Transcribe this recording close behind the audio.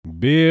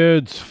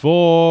Beards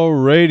for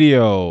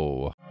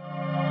Radio.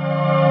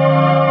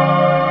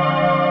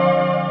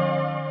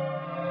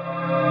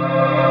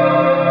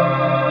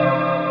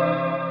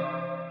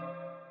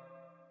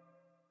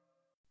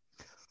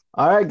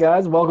 All right,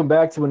 guys, welcome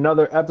back to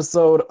another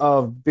episode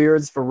of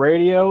Beards for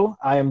Radio.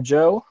 I am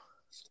Joe.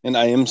 And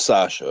I am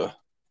Sasha.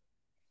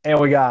 And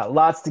we got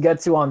lots to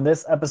get to on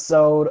this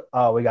episode.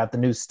 We got the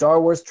new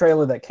Star Wars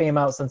trailer that came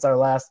out since our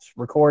last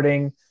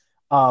recording.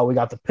 We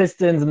got the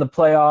Pistons in the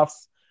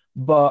playoffs.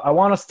 But I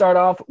want to start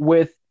off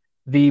with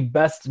the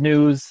best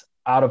news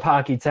out of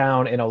Hockey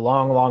Town in a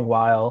long, long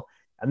while.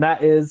 And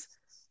that is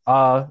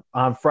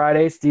on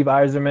Friday, Steve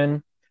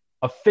Yzerman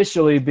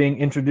officially being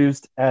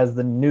introduced as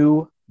the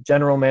new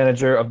general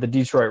manager of the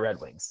Detroit Red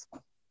Wings.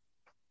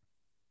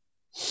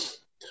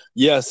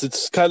 Yes,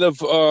 it's kind of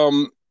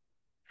kind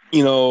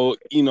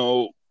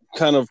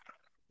of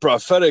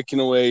prophetic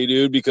in a way,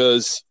 dude,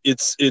 because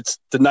it's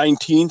the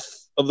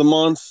 19th of the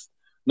month.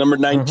 Number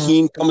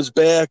 19 comes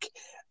back,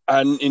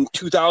 and in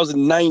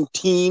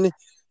 2019,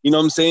 you know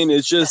what I'm saying?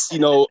 It's just,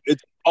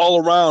 it's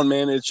all around,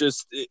 man. It's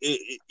just,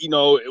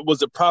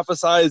 was it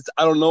prophesized?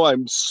 I don't know.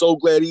 I'm so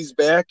glad he's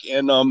back,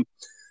 and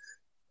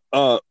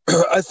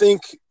I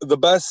think the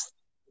best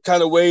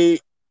kind of way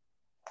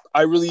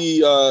I really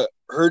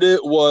heard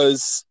it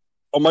was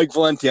Mike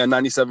Valenti on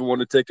 97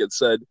 Won a Ticket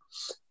said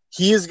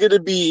he is going to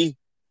be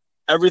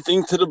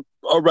everything to the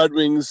Red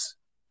Wings,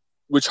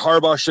 which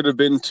Harbaugh should have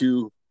been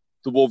to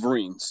the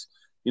Wolverines.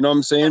 You know what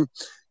I'm saying?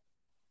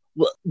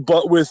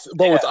 But with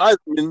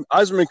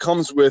Yzerman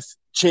comes with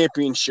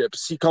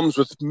championships. He comes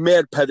with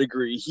mad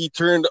pedigree. He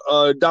turned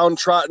a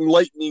downtrodden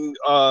Lightning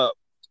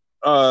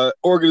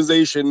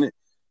organization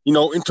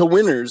into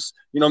winners,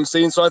 you know what I'm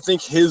saying? So I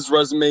think his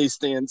resume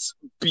stands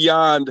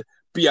beyond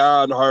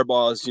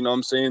Harbaugh's, you know what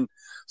I'm saying?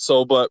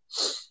 So, but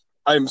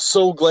I'm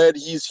so glad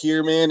he's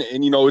here, man.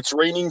 And, it's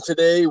raining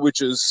today,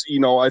 which is,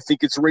 I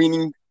think it's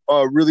raining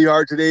really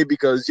hard today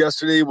because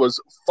yesterday was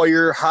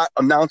fire hot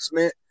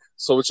announcement.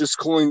 So it's just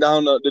cooling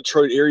down the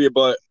Detroit area.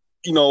 But,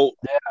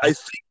 I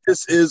think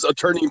this is a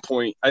turning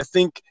point. I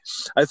think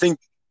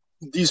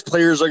these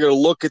players are going to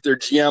look at their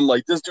GM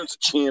like, this dude's a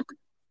champion.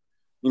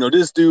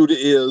 This dude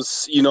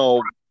is, a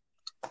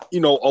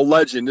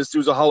legend. This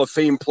dude's a Hall of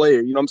Fame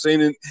player. You know what I'm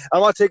saying? And I'm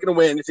not taking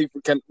away anything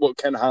from what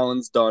Ken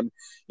Holland's done,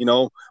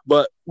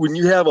 But when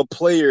you have a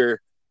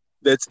player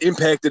that's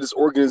impacted his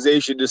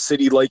organization, the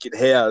city like it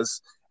has,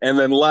 and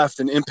then left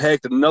and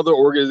impacted another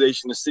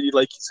organization, the city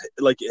like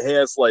it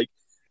has,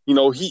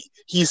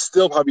 he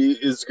still probably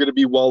is going to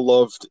be well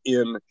loved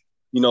in,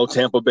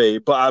 Tampa Bay.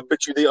 But I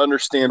bet you they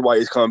understand why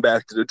he's coming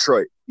back to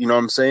Detroit. You know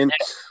what I'm saying?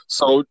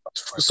 So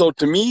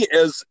to me,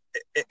 as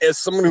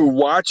someone who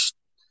watched,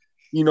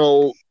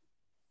 the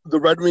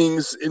Red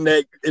Wings in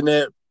that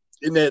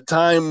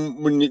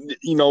time when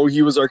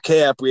he was our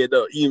cap, we had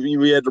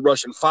the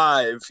Russian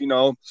Five.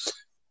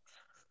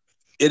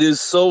 It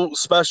is so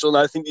special, and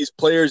I think these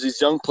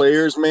young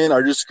players, man,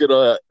 are just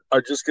gonna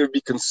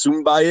be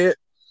consumed by it,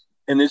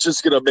 and it's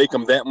just gonna make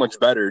them that much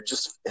better.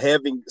 Just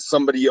having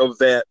somebody of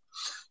that,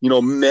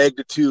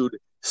 magnitude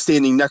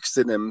standing next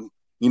to them,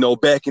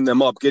 backing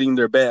them up, getting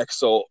their back.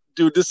 So,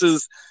 dude, this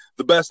is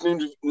the best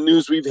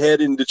news we've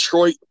had in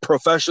Detroit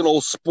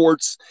professional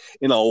sports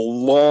in a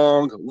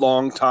long,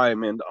 long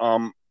time. And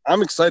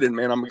I'm excited,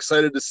 man. I'm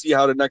excited to see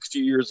how the next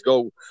few years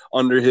go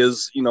under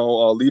his,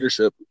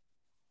 leadership.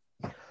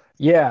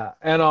 Yeah.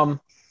 And,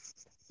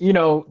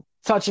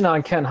 touching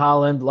on Ken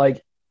Holland,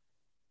 like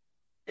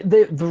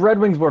the Red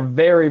Wings were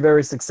very,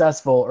 very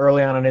successful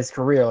early on in his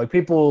career. Like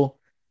people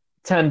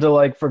tend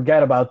to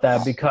forget about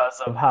that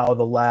because of how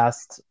the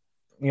last,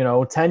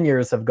 10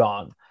 years have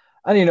gone.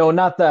 And,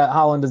 not that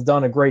Holland has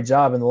done a great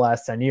job in the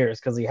last 10 years,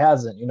 because he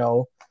hasn't,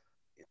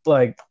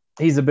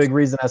 he's a big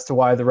reason as to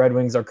why the Red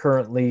Wings are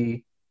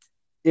currently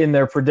in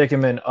their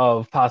predicament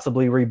of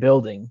possibly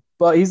rebuilding.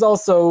 But he's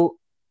also,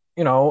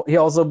 he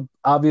also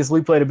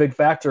obviously played a big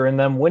factor in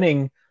them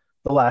winning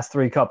the last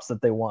 3 cups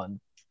that they won.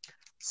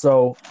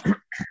 So,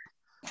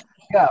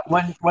 yeah,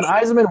 when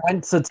Yzerman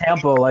went to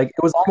Tampa,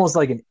 it was almost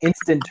like an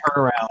instant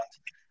turnaround.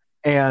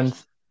 And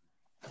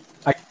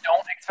I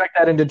don't expect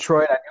that in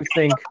Detroit. I do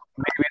think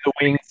maybe the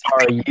Wings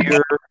are a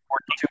year or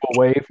 2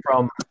 away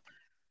from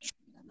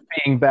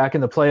being back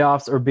in the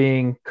playoffs or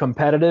being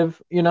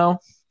competitive,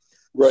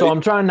 Right. So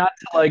I'm trying not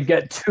to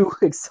get too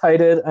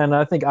excited, and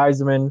I think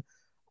Yzerman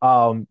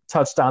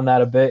touched on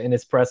that a bit in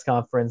his press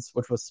conference,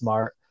 which was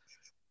smart.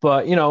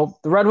 But, the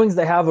Red Wings,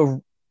 they have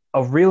a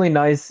really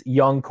nice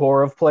young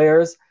core of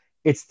players.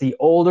 It's the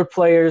older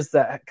players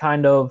that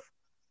kind of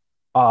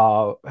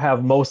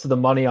have most of the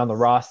money on the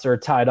roster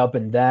tied up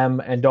in them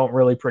and don't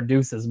really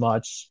produce as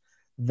much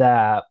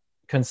that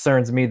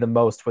concerns me the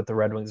most with the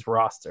Red Wings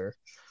roster.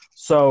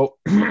 So,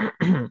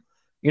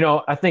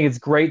 I think it's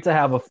great to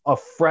have a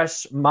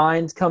fresh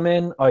mind come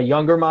in, a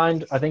younger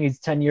mind. I think he's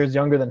 10 years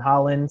younger than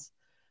Holland.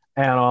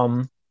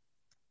 And,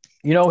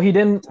 he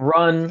didn't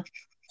run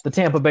the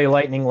Tampa Bay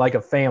Lightning like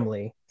a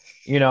family.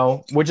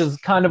 which is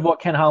kind of what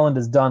Ken Holland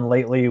has done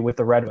lately with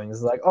the Red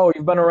Wings. Like, oh,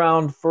 you've been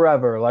around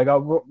forever. Like,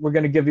 oh, we're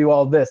going to give you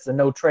all this and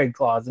no trade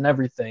clause and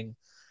everything.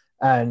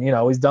 And,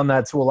 he's done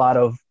that to a lot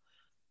of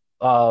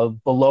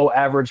below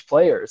average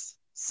players.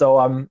 So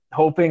I'm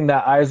hoping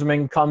that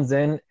Yzerman comes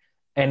in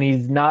and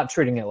he's not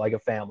treating it like a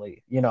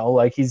family,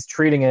 like he's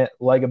treating it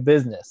like a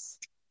business.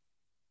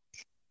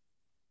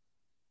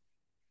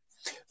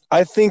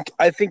 I think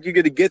you're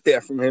going to get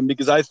that from him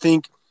because I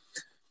think,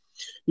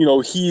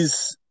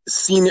 he's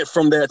seen it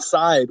from that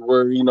side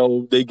where,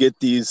 they get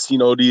these,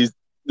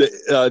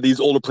 these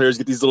older players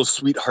get these little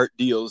sweetheart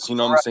deals,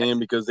 what I'm saying?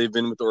 Because they've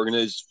been with the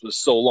organization for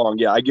so long.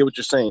 Yeah, I get what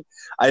you're saying.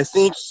 I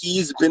think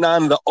he's been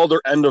on the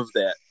other end of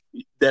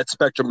that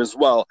spectrum as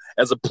well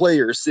as a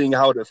player, seeing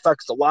how it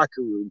affects the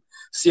locker room,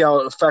 see how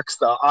it affects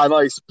the on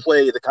ice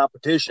play, the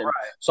competition. Right.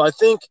 So I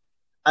think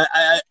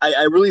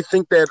I really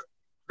think that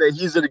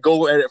he's going to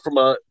go at it from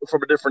a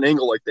different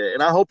angle like that,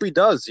 and I hope he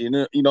does. You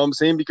know what I'm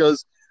saying?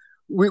 Because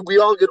we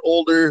all get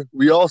older,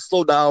 we all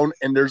slow down,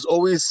 and there's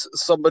always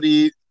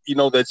somebody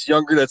that's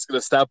younger that's going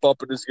to step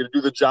up and is going to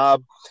do the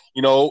job,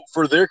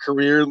 for their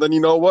career. And then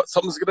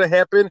something's going to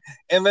happen,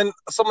 and then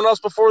someone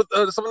else before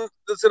someone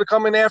that's going to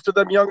come in after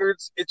them younger.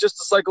 It's just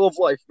a cycle of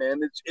life,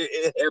 man.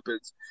 It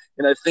happens,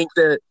 and I think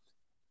that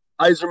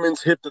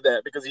Yzerman's hip to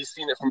that because he's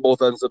seen it from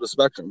both ends of the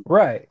spectrum.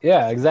 Right.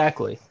 Yeah.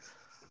 Exactly.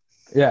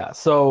 Yeah.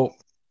 So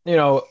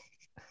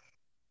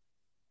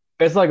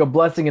it's like a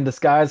blessing in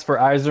disguise for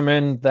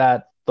Yzerman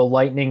that the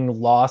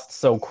Lightning lost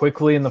so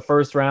quickly in the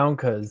first round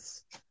because,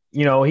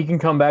 he can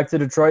come back to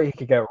Detroit. He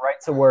could get right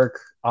to work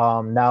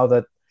now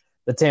that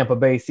the Tampa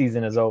Bay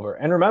season is over.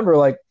 And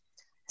remember,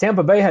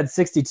 Tampa Bay had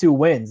 62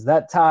 wins.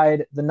 That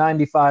tied the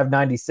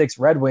 95-96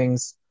 Red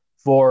Wings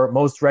for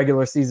most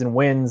regular season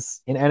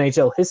wins in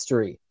NHL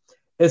history.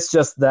 It's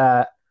just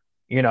that,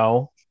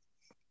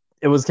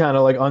 it was kind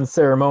of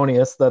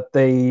unceremonious that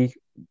they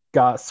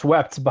got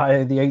swept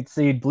by the 8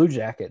 seed Blue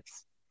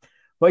Jackets.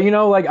 But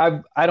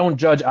I don't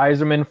judge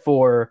Yzerman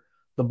for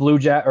the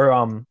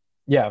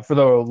for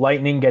the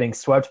Lightning getting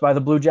swept by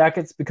the Blue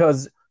Jackets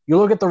because you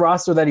look at the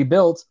roster that he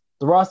built.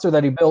 The roster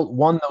that he built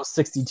won those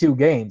 62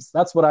 games.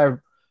 That's what I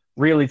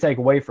really take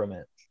away from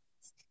it.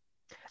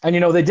 And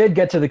they did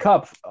get to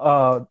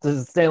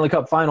the Stanley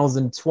Cup Finals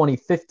in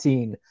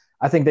 2015.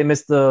 I think they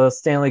missed the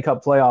Stanley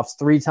Cup playoffs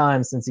 3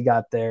 times since he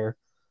got there.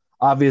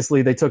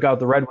 Obviously, they took out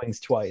the Red Wings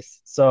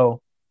twice.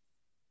 So,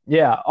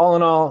 yeah, all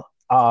in all,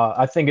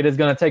 I think it is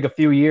going to take a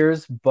few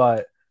years,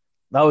 but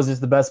that was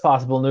just the best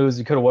possible news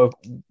you could have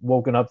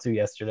woken up to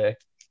yesterday.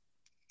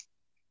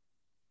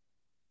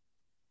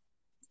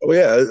 Oh,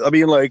 yeah. I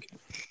mean,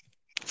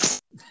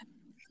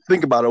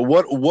 think about it.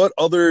 What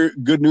other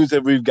good news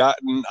have we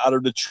gotten out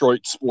of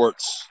Detroit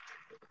sports?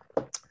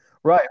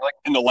 Right.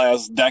 In the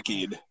last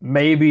decade.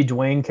 Maybe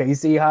Dwayne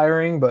Casey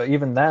hiring, but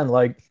even then,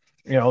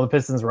 the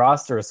Pistons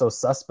roster is so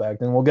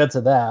suspect, and we'll get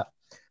to that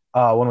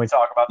when we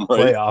talk about the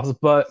playoffs.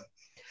 But,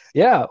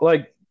 yeah,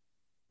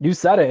 you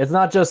said it. It's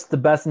not just the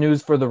best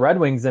news for the Red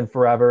Wings in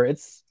forever.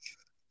 It's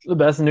the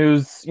best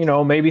news,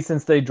 maybe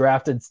since they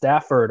drafted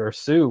Stafford or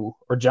Sue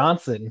or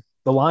Johnson,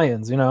 the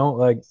Lions, I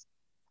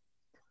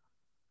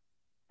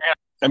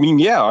mean,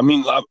 yeah. I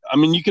mean,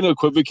 you can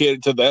equivocate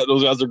it to that.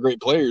 Those guys are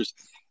great players.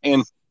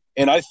 And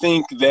I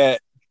think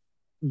that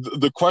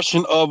the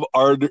question of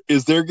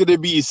is there going to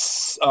be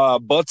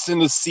butts in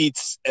the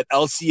seats at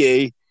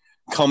LCA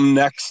come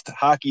next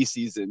hockey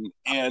season?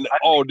 And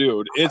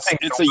dude, it's a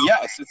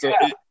yes.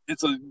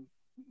 It's a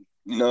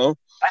no.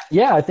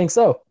 Yeah, I think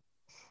so.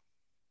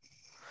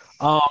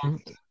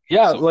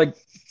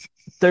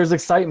 There's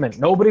excitement.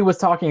 Nobody was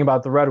talking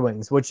about the Red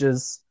Wings, which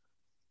is,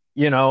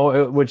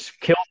 which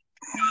killed.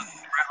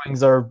 The Red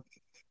Wings are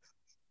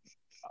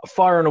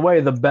far and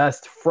away the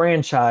best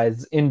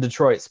franchise in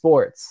Detroit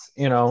sports,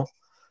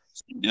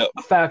 Yep.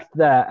 The fact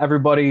that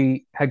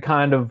everybody had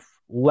kind of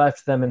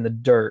left them in the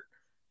dirt.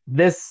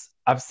 This,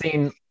 I've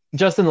seen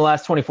just in the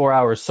last 24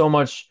 hours, so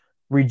much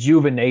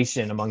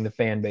rejuvenation among the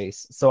fan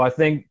base. So I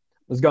think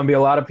there's going to be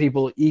a lot of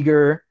people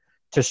eager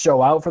to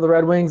show out for the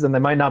Red Wings, and they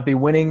might not be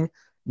winning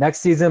next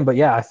season, but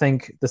yeah, I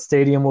think the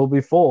stadium will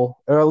be full,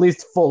 or at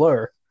least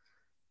fuller.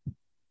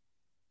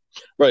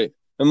 Right.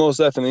 And most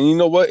definitely. And you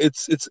know what?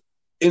 It's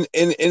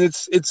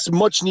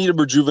much needed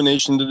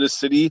rejuvenation to this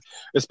city,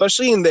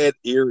 especially in that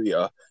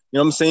area. You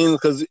know what I'm saying?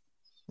 Because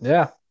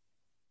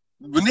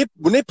when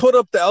they put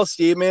up the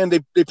LCA, man,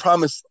 they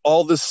promised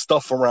all this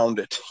stuff around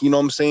it. You know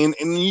what I'm saying?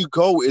 And you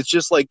go, it's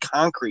just like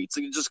concrete. It's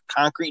like just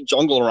concrete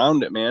jungle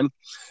around it, man.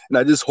 And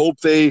I just hope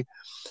I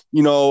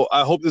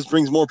hope this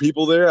brings more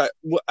people there.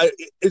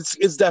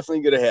 It's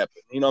definitely going to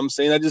happen. You know what I'm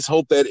saying? I just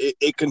hope that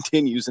it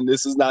continues, and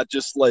this is not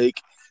just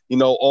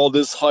all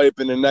this hype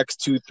in the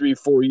next 2, 3,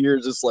 4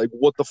 years. It's like,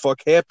 what the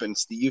fuck happened,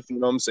 Steve? You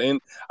know what I'm saying?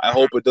 I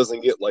hope it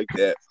doesn't get like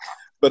that.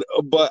 But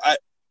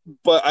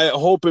I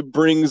hope it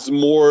brings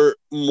more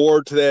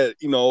to that,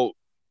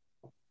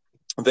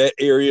 that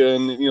area,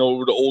 and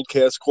where the old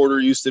Cass Quarter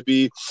used to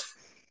be.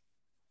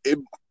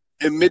 In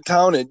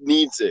Midtown, it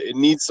needs it. It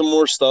needs some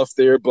more stuff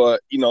there,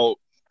 but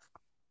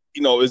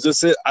is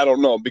this it? I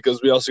don't know,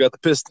 because we also got the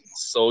Pistons.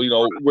 So,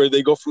 where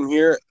they go from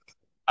here,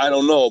 I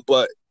don't know.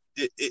 But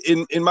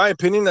in my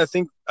opinion, I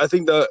think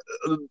the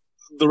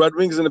Red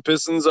Wings and the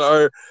Pistons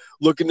are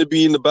looking to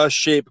be in the best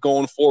shape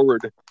going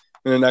forward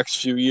in the next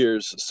few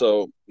years.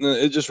 So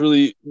it just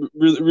really,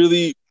 really,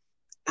 really,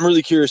 I'm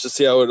really curious to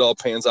see how it all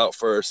pans out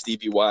for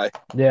Stevie Y.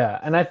 Yeah,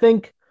 and I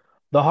think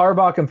the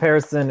Harbaugh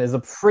comparison is a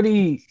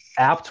pretty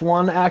apt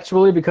one,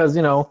 actually, because,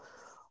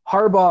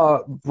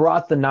 Harbaugh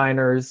brought the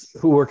Niners,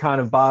 who were kind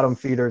of bottom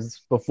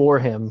feeders before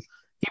him.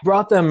 He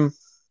brought them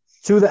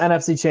to the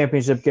NFC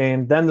Championship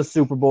game, then the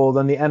Super Bowl,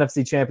 then the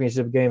NFC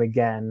Championship game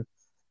again.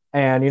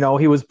 And,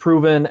 he was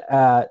proven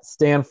at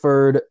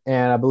Stanford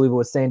and I believe it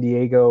was San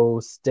Diego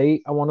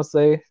State, I want to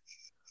say.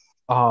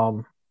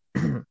 So,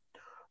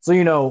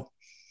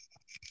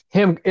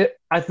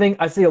 I think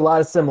I see a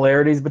lot of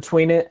similarities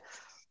between it.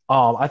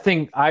 I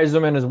think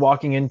Yzerman is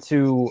walking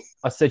into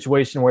a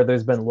situation where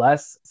there's been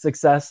less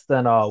success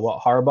than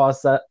what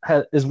Harbaugh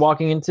is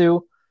walking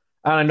into.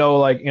 And I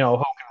know, Hoke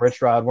and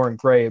Rich Rod weren't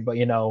great, but,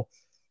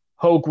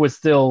 Hoke was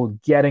still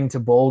getting to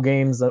bowl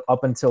games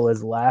up until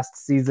his last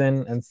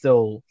season and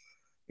still,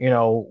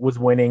 was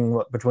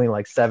winning between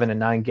like 7 and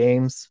 9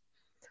 games.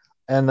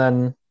 And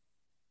then,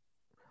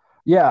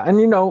 yeah,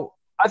 and,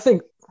 I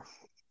think,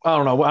 I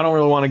don't know. I don't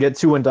really want to get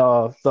too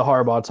into the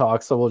Harbaugh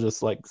talk, so we'll just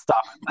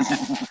stop.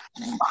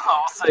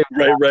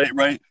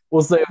 Right.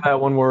 We'll save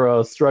that when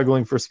we're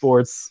struggling for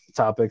sports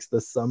topics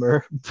this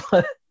summer.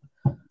 But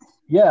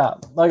yeah,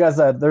 like I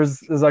said,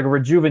 there's like a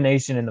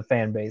rejuvenation in the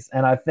fan base,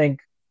 and I think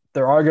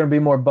there are going to be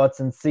more butts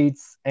in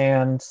seats.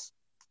 And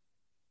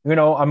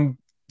I'm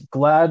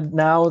glad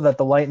now that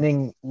the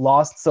Lightning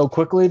lost so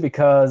quickly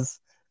because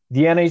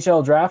the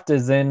NHL draft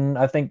is in,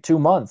 I think, 2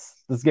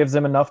 months. This gives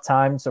them enough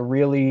time to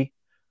really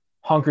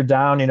hunker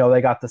down.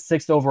 They got the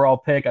 6th overall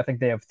pick. I think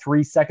they have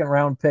 3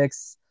 second-round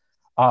picks,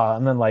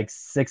 and then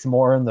 6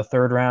 more in the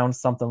 3rd round,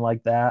 something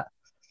like that.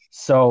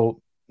 So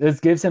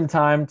this gives him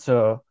time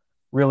to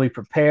really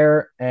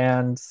prepare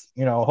and,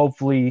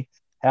 hopefully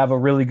have a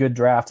really good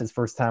draft his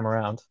first time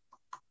around.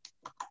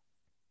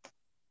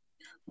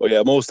 Well,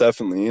 yeah, most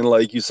definitely. And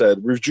like you said,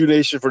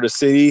 rejuvenation for the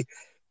city.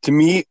 To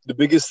me, the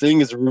biggest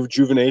thing is a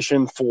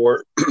rejuvenation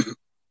for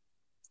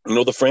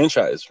the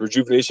franchise,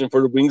 rejuvenation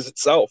for the Wings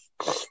itself.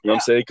 What I'm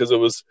saying? Because it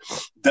was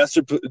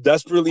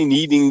desperately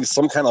needing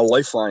some kind of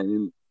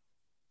lifeline.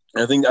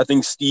 And I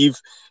think Steve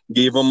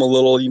gave them a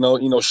little,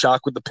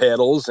 shock with the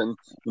paddles, and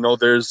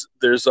there's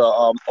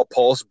a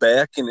pulse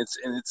back, and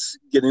it's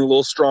getting a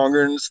little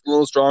stronger and it's a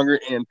little stronger.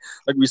 And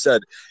like we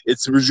said,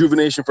 it's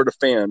rejuvenation for the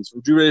fans,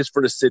 rejuvenation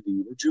for the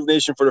city,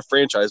 rejuvenation for the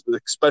franchise,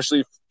 but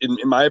especially in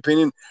my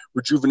opinion,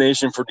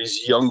 rejuvenation for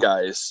these young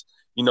guys,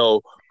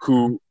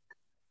 who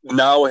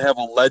now have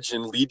a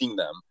legend leading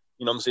them.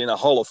 I'm saying, a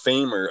Hall of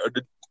Famer,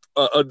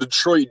 a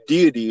Detroit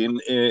deity in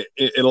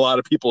a lot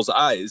of people's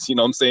eyes.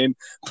 I'm saying,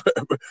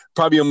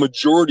 probably a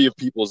majority of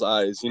people's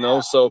eyes.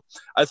 So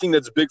I think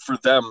that's big for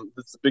them.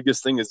 That's the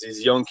biggest thing, is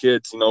these young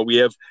kids. We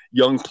have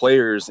young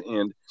players,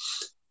 and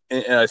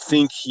I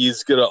think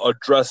he's gonna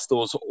address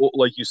those.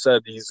 Like you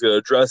said, he's gonna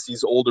address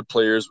these older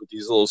players with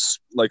these little,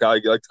 like I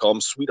like to call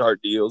them,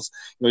 sweetheart deals.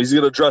 He's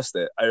gonna address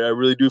that. I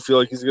really do feel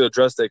like he's gonna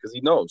address that, because he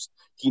knows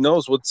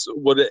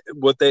what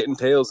that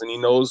entails, and he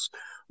knows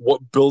what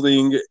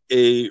building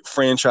a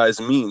franchise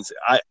means.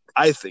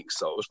 I think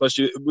so,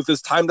 especially with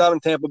his time down in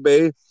Tampa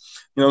Bay.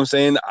 What I'm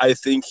saying? I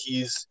think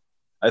he's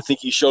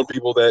shown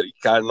people that he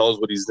kind of knows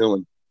what he's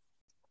doing.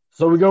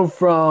 So we go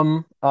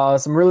from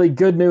some really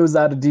good news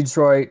out of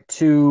Detroit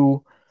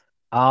to,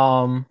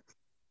 let's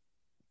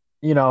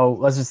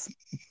just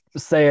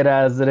say it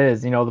as it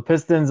is. The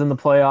Pistons in the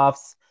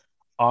playoffs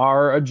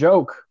are a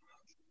joke.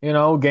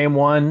 Game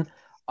 1,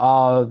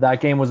 that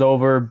game was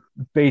over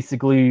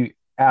basically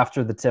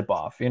after the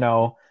tip-off.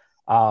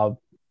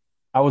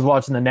 I was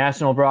watching the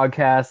national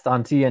broadcast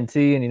on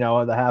TNT, and,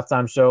 the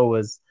halftime show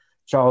was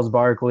Charles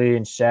Barkley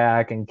and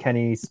Shaq and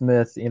Kenny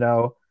Smith,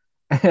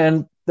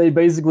 and they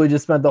basically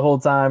just spent the whole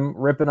time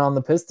ripping on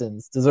the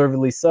Pistons,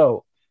 deservedly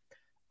so.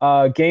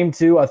 Game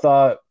 2, I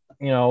thought,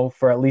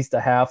 for at least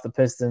a half, the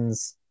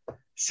Pistons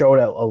showed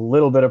a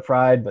little bit of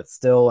pride, but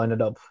still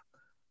ended up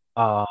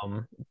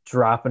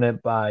dropping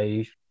it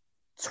by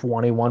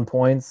 21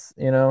 points,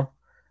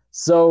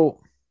 So,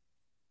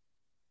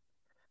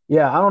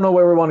 yeah, I don't know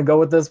where we want to go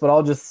with this, but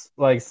I'll just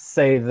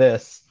say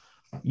this.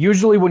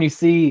 Usually when you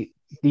see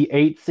the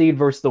 8 seed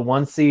versus the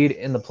 1 seed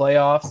in the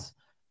playoffs,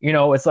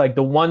 it's like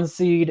the 1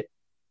 seed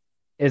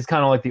is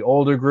kind of like the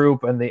older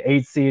group, and the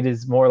 8 seed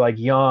is more like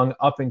young,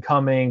 up and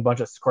coming,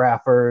 bunch of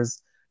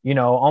scrappers,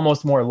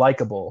 almost more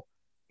likable.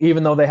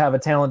 Even though they have a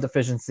talent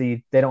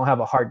deficiency, they don't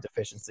have a heart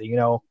deficiency.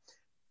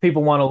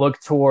 People want to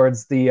look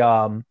towards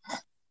the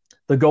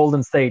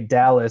Golden State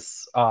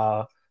Dallas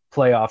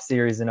playoff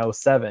series in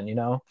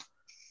 2007.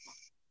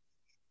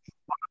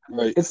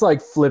 Right. It's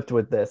flipped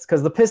with this,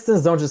 because the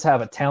Pistons don't just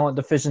have a talent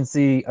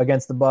deficiency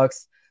against the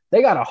Bucks;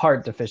 they got a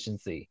heart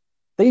deficiency.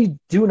 They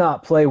do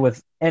not play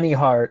with any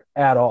heart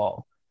at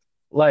all.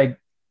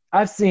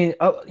 I've seen,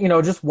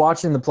 just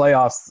watching the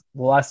playoffs,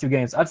 the last two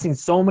games, I've seen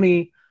so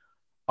many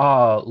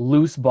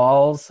loose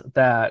balls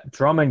that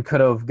Drummond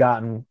could have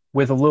gotten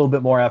with a little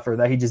bit more effort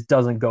that he just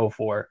doesn't go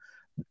for.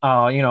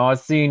 I've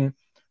seen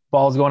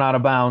balls going out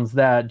of bounds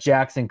that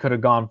Jackson could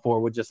have gone for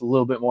with just a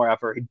little bit more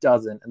effort. He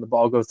doesn't, and the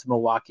ball goes to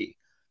Milwaukee.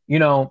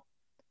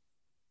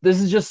 This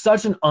is just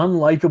such an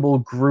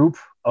unlikable group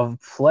of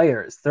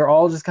players. They're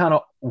all just kind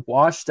of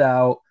washed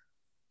out,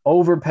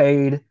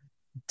 overpaid,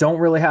 don't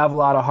really have a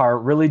lot of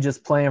heart, really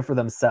just playing for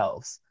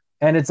themselves.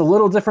 And it's a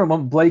little different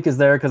when Blake is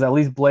there because at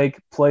least Blake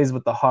plays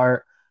with the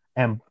heart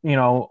and,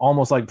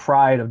 almost like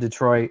pride of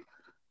Detroit.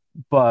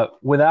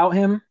 But without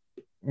him,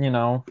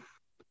 even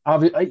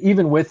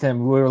with him,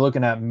 we were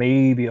looking at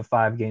maybe a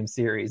 5-game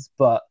series.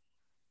 But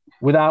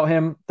without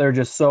him, they're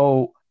just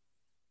so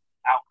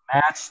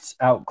outmatched,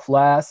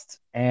 outclassed,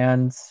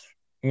 and,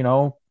 you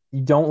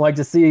don't like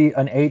to see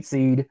an 8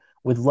 seed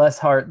with less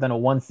heart than a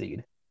 1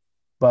 seed.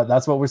 But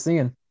that's what we're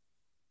seeing.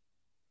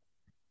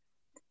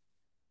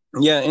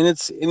 Yeah, and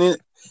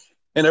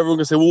everyone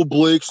can say, "Well,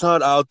 Blake's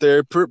not out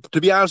there." To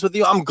be honest with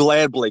you, I'm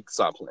glad Blake's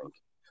not playing.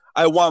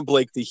 I want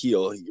Blake to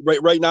heal.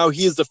 Right now,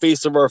 he is the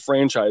face of our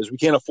franchise. We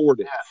can't afford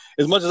it.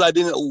 As much as I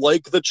didn't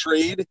like the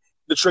trade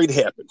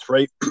happened,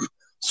 right?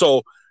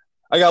 So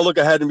I gotta look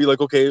ahead and be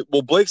like, okay,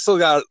 well, Blake still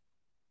got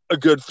a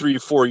good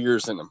 3-4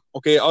 years in him.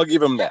 Okay, I'll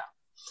give him that.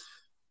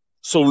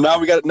 So now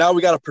we got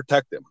to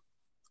protect him,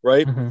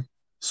 right? Mm-hmm.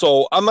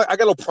 So I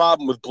got no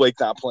problem with Blake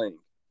not playing.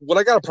 What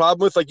I got a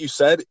problem with, like you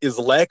said, is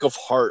lack of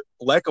heart,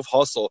 lack of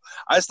hustle.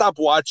 I stopped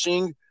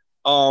watching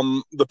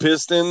the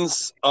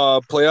Pistons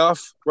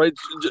playoff, right,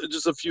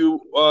 just a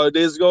few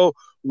days ago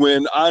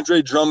when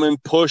Andre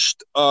Drummond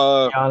pushed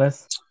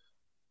Giannis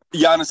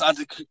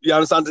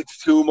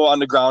Antetokounmpo on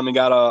the ground and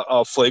got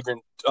a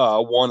flagrant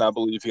one, I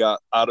believe he got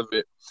out of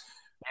it.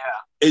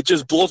 Yeah, it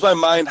just blows my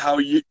mind how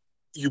you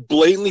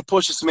blatantly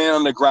push this man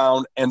on the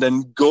ground and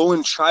then go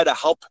and try to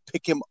help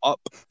pick him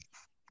up.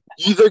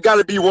 You either got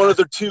to be one of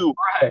the two,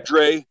 right.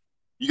 Dre.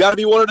 You got to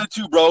be one of the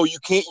two, bro. You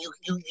can't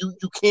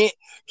you can't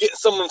get in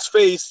someone's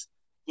face,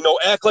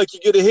 act like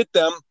you're gonna hit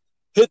them,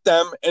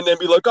 and then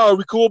be like, "Oh, are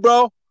we cool,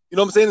 bro?" You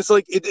know what I'm saying? It's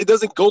like it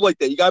doesn't go like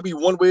that. You got to be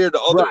one way or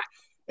the other. Right.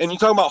 And you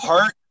talking about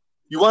heart.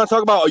 You want to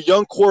talk about a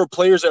young core of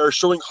players that are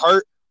showing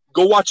heart?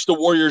 Go watch the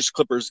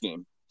Warriors-Clippers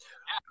game.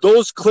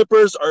 Those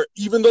Clippers are,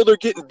 even though they're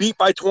getting beat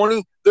by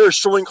 20, they're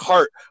showing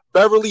heart.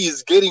 Beverly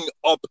is getting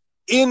up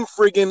in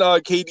friggin'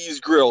 KD's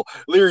grill.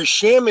 Larry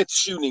Shamit's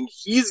shooting.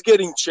 He's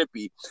getting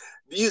chippy.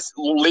 These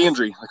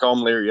Landry, I call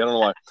him Larry. I don't know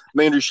why.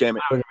 Landry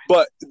Shamit.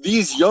 But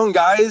these young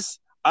guys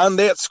on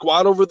that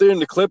squad over there in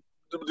the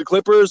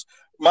Clippers,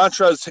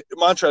 Montrezl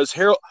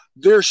Harrell,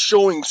 they're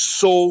showing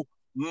so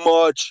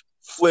much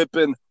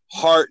flipping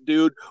heart,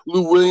 dude.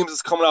 Lou Williams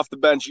is coming off the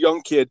bench,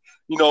 young kid.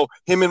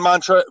 Him and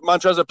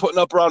Montrez are putting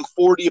up around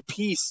 40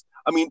 apiece.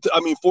 I mean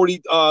 40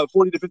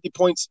 to 50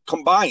 points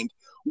combined.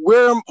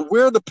 Where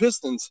are the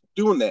Pistons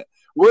doing that?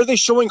 Where are they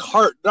showing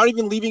heart? Not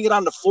even leaving it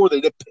on the floor.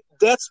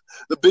 That's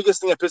the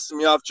biggest thing that pisses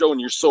me off, Joe,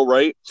 and you're so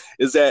right,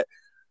 is that,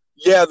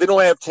 yeah, they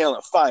don't have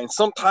talent. Fine.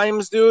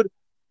 Sometimes, dude,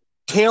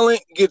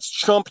 talent gets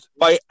trumped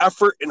by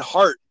effort and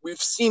heart.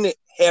 We've seen it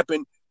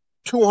happen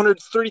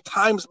 230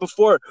 times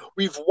before.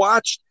 We've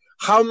watched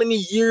how many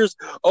years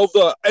of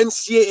the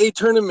NCAA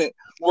tournament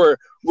where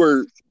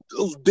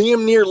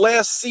damn near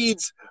last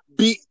seeds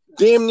beat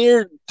damn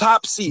near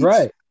top seeds.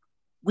 Right.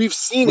 We've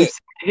seen it.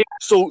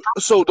 So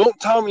don't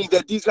tell me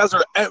that these guys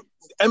are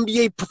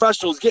NBA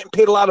professionals getting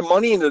paid a lot of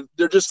money and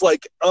they're just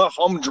like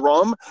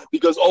humdrum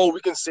because, we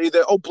can say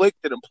that, Blake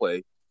didn't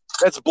play.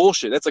 That's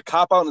bullshit. That's a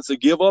cop-out and it's a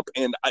give-up,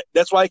 and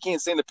that's why I can't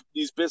stand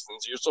these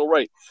Pistons. You're so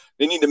right.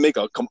 They need to make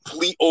a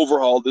complete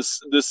overhaul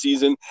this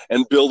season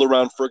and build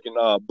around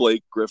freaking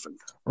Blake Griffin.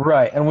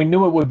 Right, and we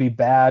knew it would be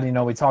bad.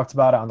 We talked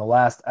about it on the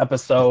last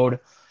episode,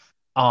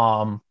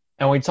 and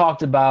we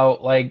talked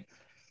about,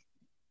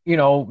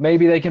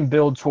 maybe they can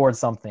build towards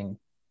something.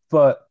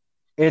 But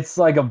it's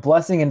like a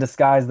blessing in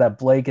disguise that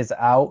Blake is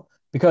out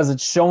because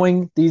it's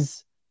showing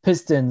these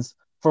Pistons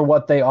for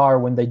what they are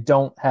when they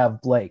don't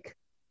have Blake.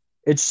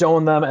 It's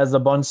showing them as a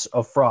bunch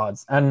of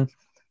frauds. And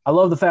I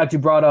love the fact you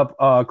brought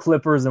up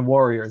Clippers and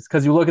Warriors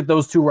because you look at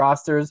those two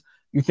rosters,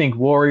 you think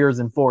Warriors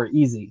and 4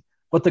 easy.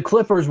 But the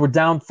Clippers were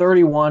down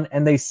 31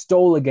 and they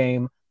stole a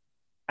game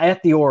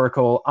at the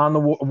Oracle on the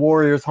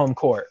Warriors home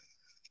court.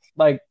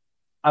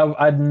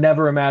 I'd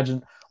never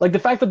imagined. The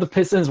fact that the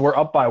Pistons were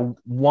up by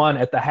 1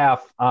 at the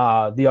half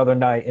the other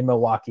night in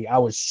Milwaukee, I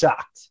was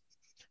shocked.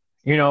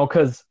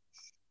 Because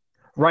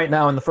right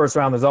now in the first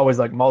round, there's always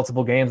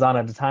multiple games on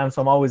at a time,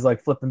 so I'm always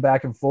flipping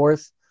back and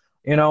forth.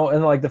 And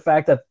the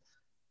fact that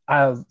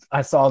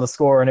I saw the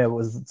score and it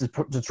was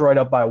Detroit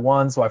up by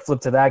 1, so I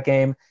flipped to that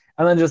game,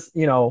 and then just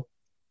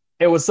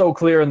it was so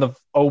clear in the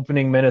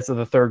opening minutes of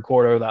the third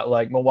quarter that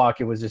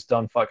Milwaukee was just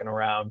done fucking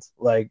around.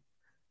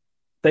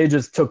 They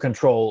just took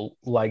control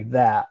like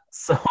that.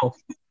 So.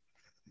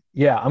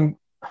 Yeah, I'm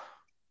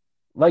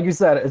like you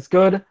said, it's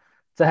good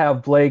to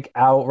have Blake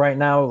out right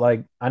now.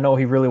 I know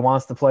he really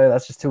wants to play.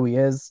 That's just who he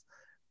is.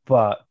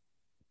 But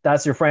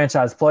that's your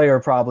franchise player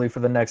probably for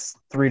the next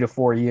 3 to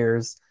 4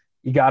 years.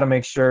 You got to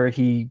make sure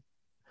he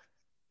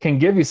can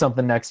give you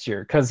something next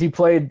year because he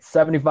played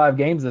 75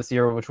 games this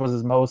year, which was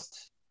his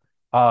most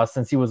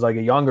since he was like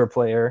a younger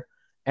player.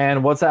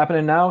 And what's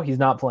happening now? He's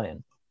not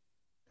playing.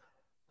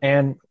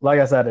 And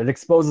like I said, it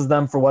exposes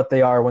them for what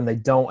they are when they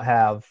don't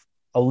have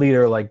a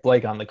leader like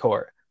Blake on the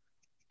court.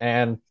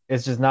 And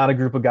it's just not a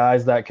group of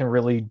guys that can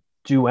really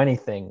do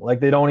anything. Like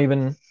they don't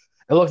even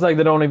 – it looks like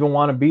they don't even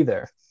want to be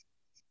there.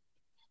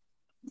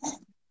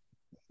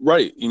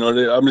 Right. You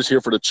know, I'm just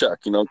here for the check,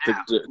 you know,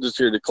 just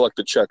here to collect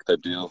the check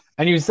type deal.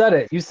 And you said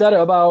it. You said it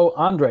about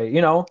Andre.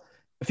 You know,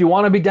 if you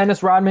want to be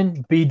Dennis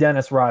Rodman, be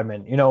Dennis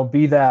Rodman. You know,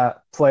 be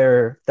that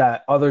player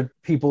that other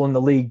people in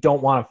the league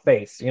don't want to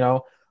face, you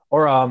know.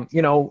 Or,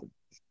 you know,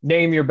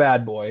 name your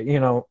bad boy. You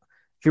know,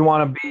 if you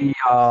want to be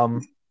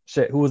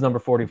who was number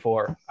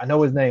 44? I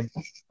know his name.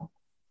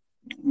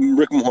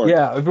 Rick Mahorn.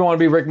 Yeah, if you want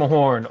to be Rick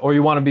Mahorn or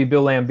you want to be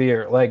Bill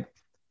Laimbeer, like,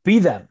 be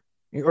them.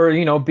 Or,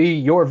 you know, be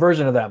your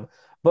version of them.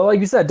 But like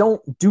you said,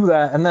 don't do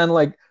that and then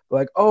like,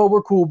 oh,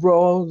 we're cool,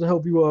 bro. I'll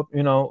help you up.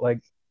 You know, like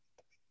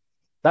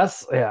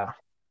that's yeah.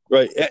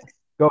 Right.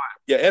 Go ahead.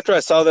 Yeah. After I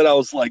saw that, I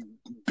was like,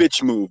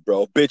 "Bitch move,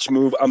 bro. Bitch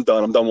move. I'm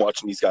done. I'm done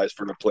watching these guys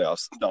for the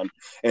playoffs. I'm done."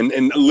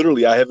 And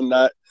literally, I have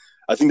not.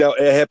 I think that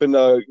it happened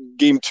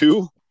game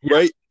 2, Yeah.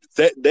 right?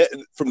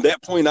 That from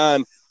that point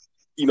on,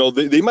 you know,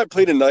 they might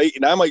play tonight,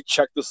 and I might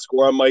check the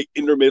score. I might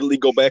intermittently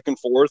go back and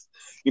forth,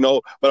 you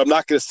know, but I'm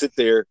not going to sit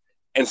there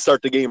and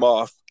start the game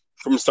off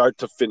from start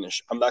to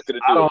finish. I'm not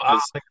going to do it. I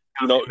don't think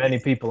you know, many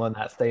people in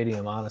that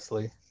stadium,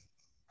 honestly.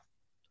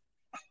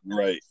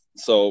 Right.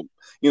 So,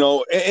 you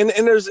know, and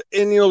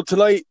you know,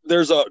 tonight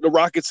there's the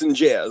Rockets and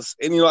Jazz,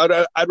 and you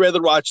know, I'd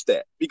rather watch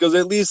that because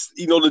at least,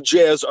 you know, the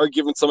Jazz are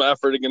giving some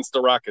effort against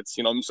the Rockets.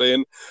 You know what I'm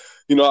saying?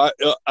 You know,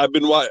 I've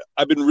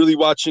been really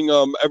watching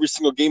every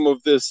single game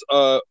of this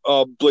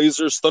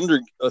Blazers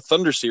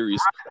Thunder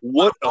series.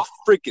 What a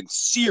freaking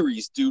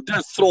series, dude!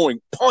 They're throwing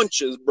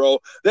punches, bro.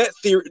 That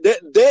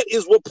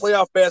is what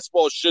playoff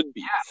basketball should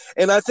be.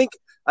 And I think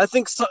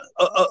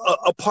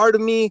a part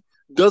of me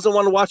doesn't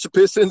want to watch the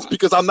Pistons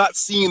because I'm not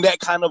seeing that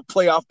kind of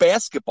playoff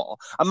basketball.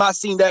 I'm not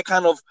seeing that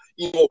kind of,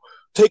 you know,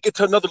 take it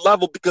to another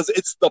level because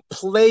it's the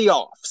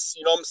playoffs.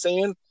 You know what I'm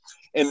saying?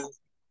 And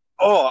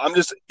I'm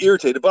just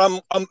irritated.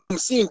 But I'm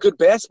seeing good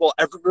basketball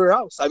everywhere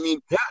else. I mean,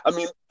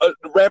 the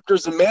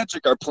Raptors and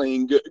Magic are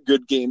playing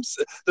good games.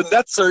 The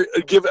Nets are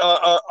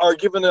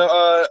giving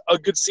a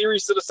good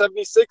series to the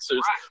 76ers.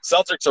 Right.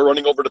 Celtics are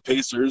running over the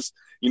Pacers.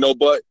 You know,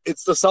 but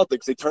it's the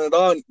Celtics. They turn it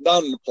down in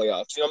the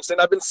playoffs. You know what I'm saying?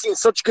 I've been seeing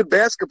such good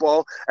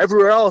basketball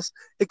everywhere else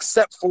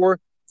except for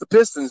the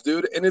Pistons,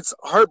 dude. And it's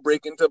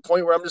heartbreaking to the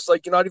point where I'm just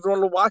like, you know, I don't even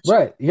want to watch it.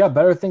 Right. You got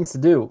better things to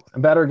do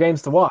and better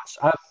games to watch.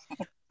 I've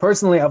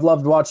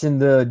loved watching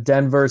the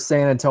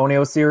Denver-San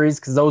Antonio series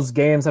because those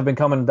games have been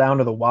coming down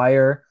to the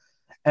wire.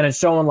 And it's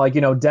showing, like,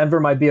 you know, Denver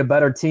might be a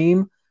better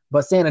team,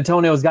 but San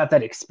Antonio's got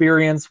that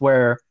experience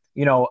where,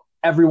 you know,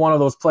 every one of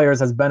those players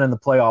has been in the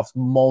playoffs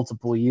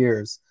multiple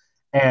years.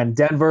 And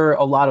Denver,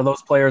 a lot of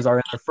those players are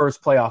in their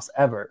first playoffs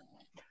ever.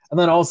 And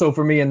then also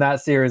for me in that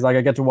series, like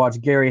I get to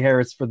watch Gary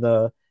Harris for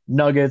the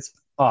Nuggets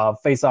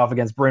face off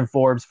against Bryn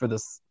Forbes for the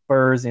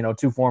Spurs, you know,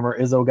 2 former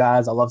Izzo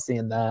guys. I love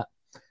seeing that.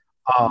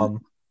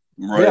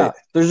 Right. Yeah,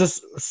 there's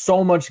just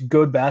so much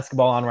good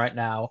basketball on right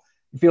now.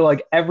 I feel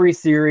like every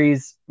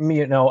series,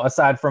 you know,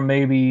 aside from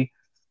maybe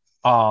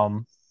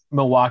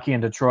Milwaukee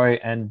and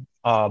Detroit and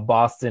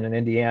Boston and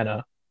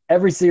Indiana,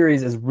 every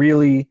series is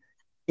really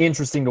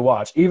interesting to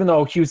watch. Even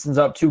though Houston's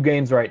up 2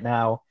 games right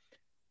now,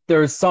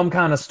 there's some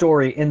kind of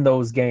story in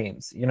those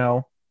games, you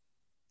know?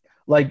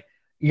 Like,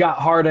 you got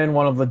Harden,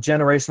 one of the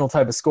generational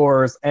type of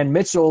scorers, and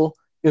Mitchell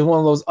is one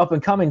of those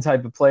up-and-coming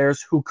type of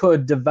players who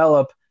could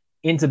develop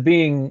into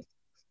being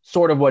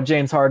sort of what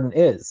James Harden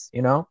is,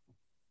 you know?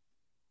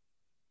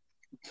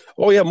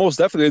 Oh, yeah, most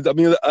definitely. I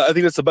mean, I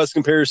think that's the best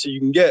comparison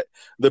you can get.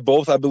 I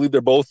believe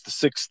they're both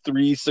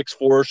 6'3",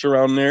 6'4",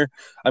 around there.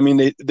 I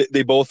mean,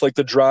 they both like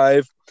to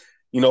drive.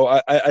 You know,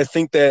 I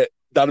think that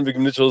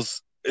Donovan Mitchell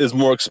is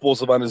more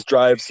explosive on his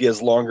drives. He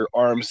has longer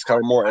arms, kind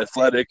of more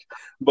athletic.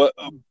 But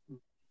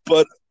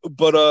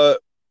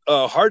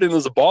Harden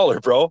is a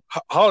baller, bro.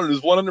 Harden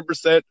is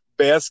 100%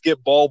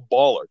 basketball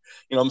baller.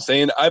 You know what I'm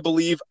saying? I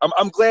believe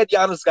I'm glad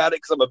Giannis got it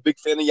because I'm a big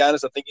fan of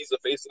Giannis. I think he's the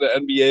face of the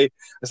NBA.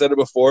 I said it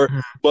before,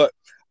 but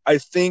I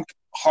think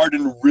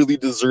Harden really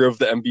deserved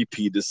the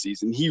MVP this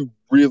season. He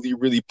really,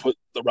 really put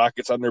the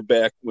Rockets on their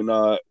back when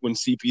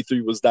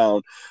CP3 was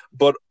down.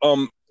 But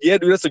yeah,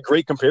 dude, that's a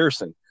great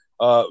comparison.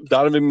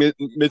 Donovan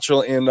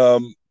Mitchell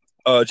and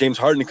James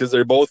Harden, because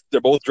they're both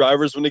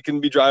drivers when they can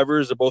be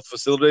drivers. They're both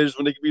facilitators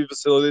when they can be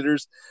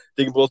facilitators.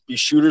 They can both be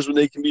shooters when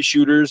they can be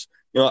shooters.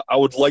 You know, I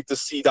would like to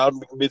see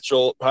Donovan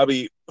Mitchell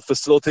probably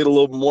facilitate a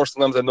little bit more.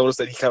 Sometimes I notice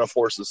that he kind of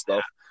forces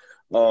stuff.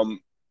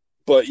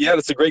 But yeah,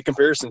 that's a great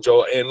comparison,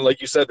 Joe. And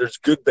like you said, there's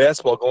good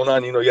basketball going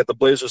on. You know, you got the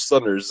Blazers,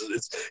 Thunders.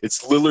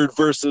 It's Lillard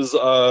versus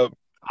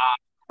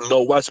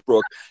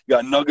Westbrook. You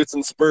got Nuggets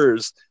and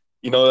Spurs.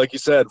 Like you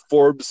said,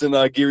 Forbes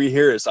and Gary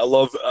Harris. I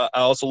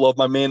also love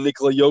my man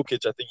Nikola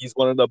Jokic. I think he's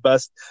one of the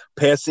best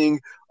passing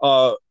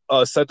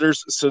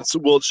centers since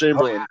Wilt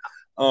Chamberlain.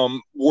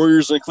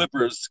 Warriors and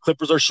Clippers.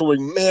 Clippers are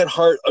showing mad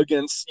heart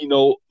against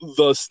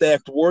the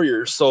stacked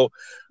Warriors. So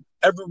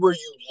everywhere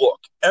you look,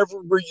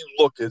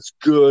 is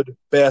good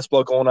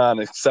basketball going on,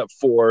 except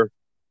for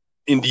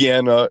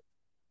Indiana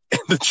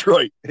and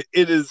Detroit.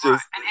 It is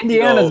just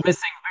Indiana's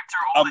missing Victor.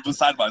 I'm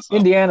beside myself.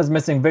 Indiana's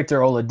missing Victor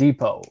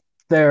Oladipo,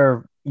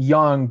 their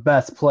young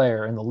best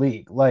player in the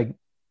league, like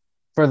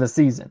for the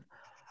season.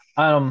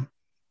 Right.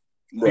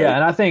 Yeah,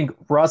 and I think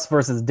Russ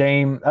versus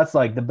Dame, that's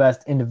like the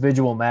best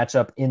individual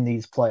matchup in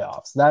these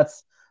playoffs.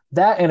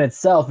 That in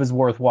itself is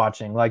worth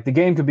watching. Like the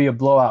game could be a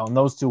blowout, and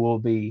those two will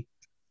be,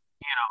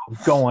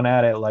 going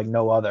at it like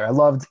no other. I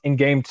loved in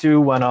game 2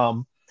 when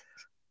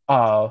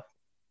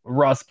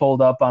Russ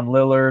pulled up on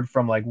Lillard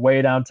from like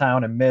way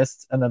downtown and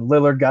missed, and then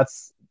Lillard got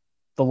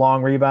the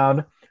long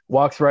rebound,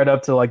 walks right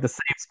up to like the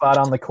same spot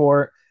on the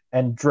court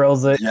and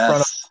drills it in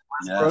front of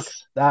Westbrook.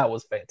 Yes. That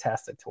was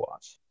fantastic to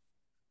watch.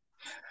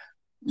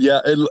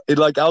 Yeah, it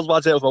like I was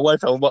watching it with my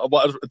wife. I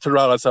turned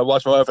around. I said,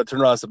 "Watch my wife." I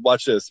turned around. I said,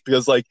 "Watch this,"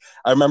 because like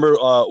I remember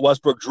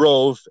Westbrook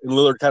drove and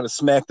Lillard kind of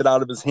smacked it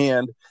out of his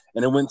hand,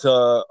 and it went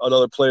to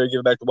another player, give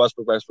it back to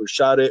Westbrook. Westbrook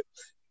shot it,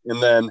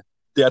 and then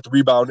they had to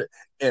rebound it,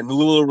 and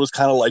Lillard was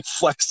kind of like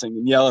flexing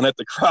and yelling at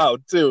the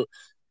crowd too.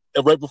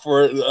 And right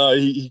before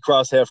he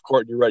crossed half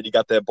court, and you're right, he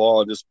got that ball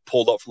and just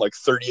pulled up from like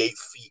 38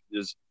 feet,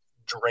 and just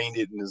drained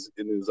it in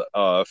his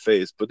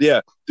face. But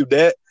yeah,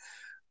 dude,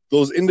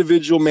 those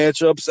individual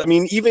matchups. I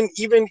mean,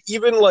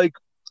 even like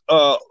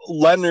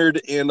Leonard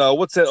and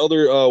what's that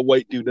other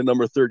white dude at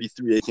number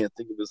 33? I can't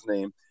think of his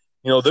name.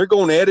 They're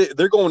going at it.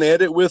 They're going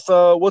at it with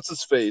what's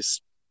his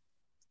face?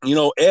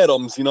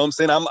 Adams. You know what I'm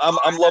saying? I'm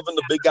loving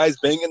the big guys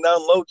banging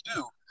down low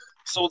too.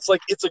 So it's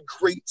like it's a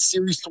great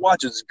series to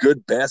watch. It's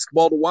good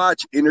basketball to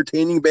watch,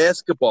 entertaining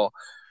basketball.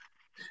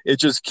 It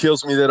just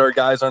kills me that our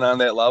guys aren't on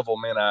that level,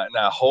 man.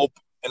 I hope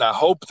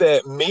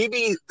that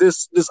maybe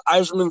this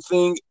Yzerman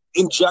thing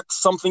inject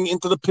something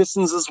into the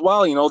Pistons as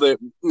well, that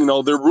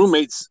they're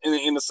roommates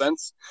in a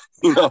sense,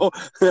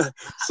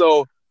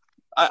 So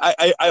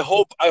I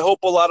hope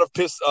a lot of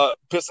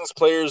Pistons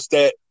players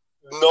that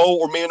know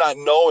or may not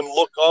know and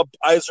look up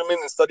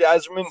Yzerman and study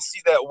Yzerman and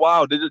see that,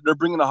 wow, they're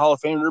bringing a Hall of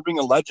Fame, they're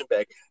bringing a legend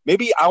back.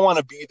 Maybe I want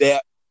to be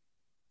that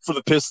for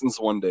the Pistons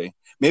one day.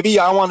 Maybe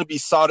I want to be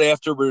sought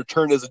after,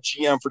 return as a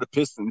GM for the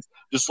Pistons,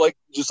 just like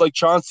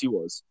Chauncey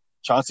was.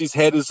 Chauncey's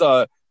had his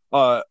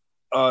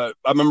I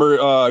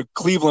remember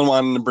Cleveland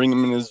wanted to bring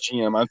him in as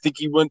GM. I think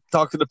he went to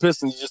talk to the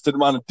Pistons. He just didn't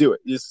want to do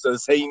it. He just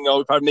says, hey,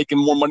 you're probably making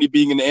more money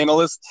being an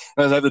analyst,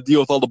 and I have to deal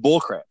with all the bull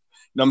crap.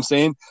 You know what I'm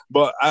saying?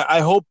 But I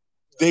hope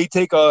they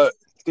take a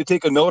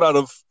note out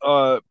of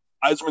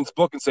Yzerman's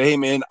book and say, hey,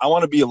 man, I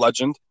want to be a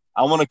legend.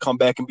 I want to come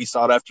back and be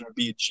sought after to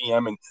be a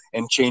GM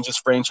and change his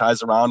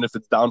franchise around if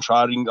it's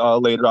downtrodden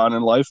later on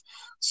in life.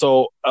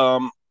 So,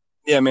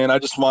 yeah, man, I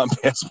just want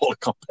basketball to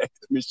come back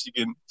to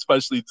Michigan,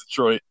 especially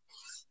Detroit.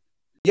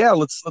 Yeah,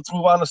 let's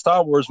move on to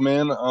Star Wars,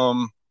 man.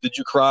 Did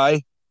you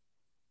cry?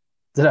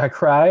 Did I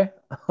cry?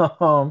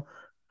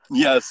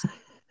 Yes.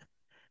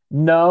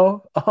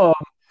 No.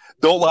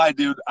 Don't lie,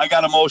 dude. I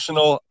got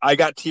emotional. I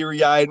got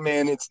teary-eyed,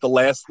 man. It's the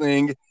last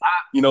thing.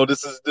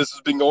 This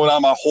has been going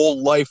on my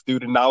whole life,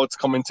 dude, and now it's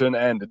coming to an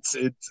end. It's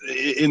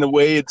in a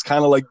way, it's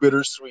kind of like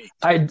bittersweet.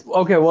 I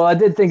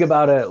did think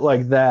about it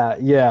like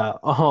that. Yeah.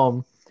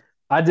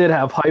 I did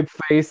have hype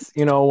face,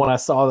 when I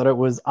saw that it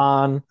was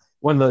on.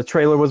 When the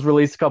trailer was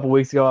released a couple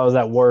weeks ago, I was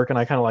at work and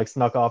I kind of like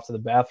snuck off to the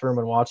bathroom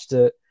and watched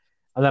it.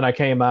 And then I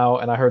came out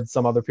and I heard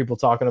some other people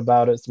talking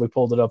about it, so we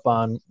pulled it up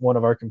on one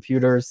of our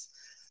computers.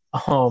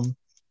 But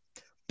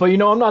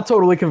I'm not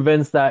totally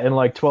convinced that in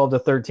like 12 to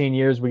 13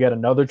 years we get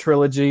another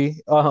trilogy.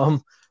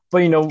 But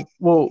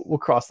we'll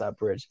cross that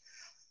bridge.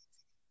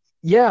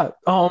 Yeah.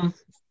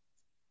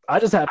 I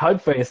just had hype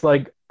face.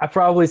 Like I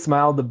probably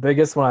smiled the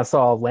biggest when I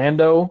saw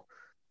Lando.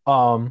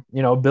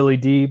 Billy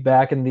D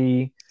back in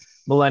the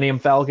Millennium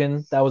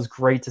Falcon. That was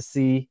great to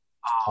see.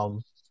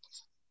 And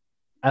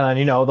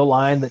then, the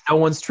line that no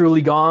one's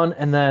truly gone.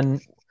 And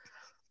then,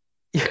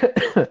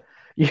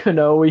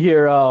 we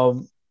hear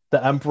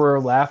the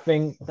Emperor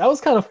laughing. That was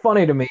kind of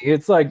funny to me.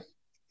 It's like,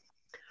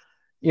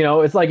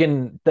 it's like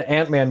in the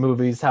Ant-Man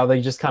movies, how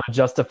they just kind of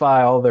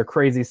justify all their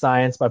crazy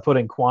science by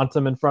putting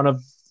quantum in front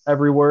of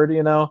every word,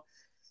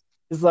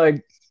 It's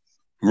like,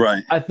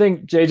 right. I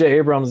think J.J.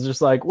 Abrams is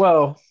just like,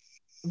 well,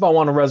 if I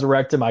want to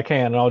resurrect him, I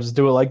can, and I'll just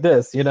do it like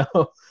this,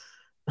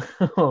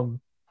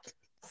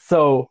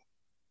 So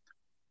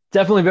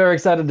definitely very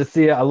excited to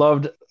see it. I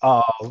loved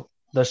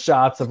the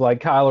shots of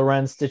like Kylo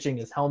Ren stitching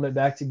his helmet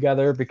back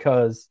together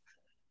because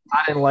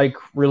I didn't like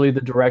really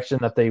the direction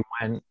that they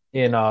went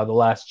in The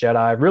Last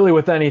Jedi, really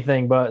with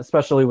anything, but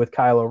especially with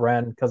Kylo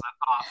Ren because I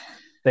thought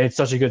they had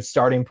such a good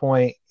starting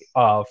point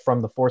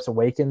from The Force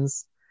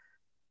Awakens.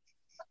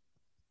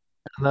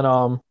 And then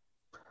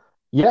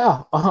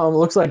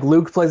looks like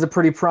Luke plays a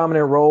pretty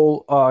prominent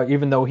role,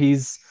 even though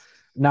he's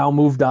now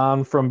moved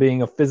on from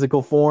being a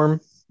physical form.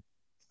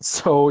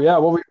 So yeah,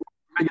 what were your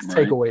biggest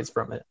Right. takeaways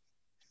from it?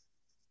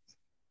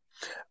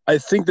 I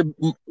think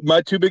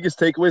my two biggest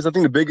takeaways. I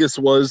think the biggest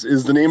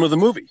is the name of the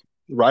movie,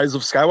 Rise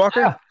of Skywalker.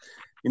 Yeah,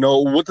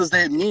 What does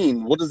that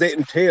mean? What does that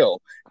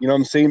entail? What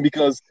I'm saying?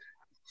 Because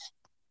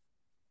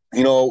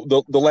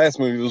the last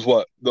movie was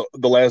what,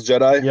 the Last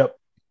Jedi. yep.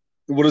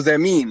 What does that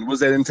mean? What does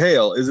that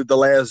entail? Is it the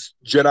last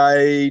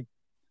Jedi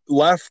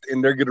left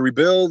and they're going to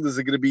rebuild? Is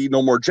it going to be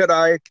no more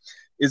Jedi?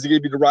 Is it going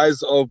to be the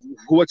rise of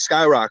what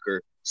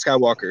Skywalker?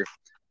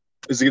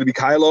 Is it going to be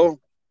Kylo?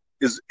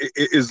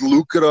 Is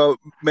Luke going to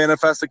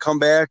manifest a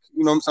comeback?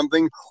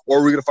 Something, or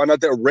are we going to find out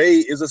that Rey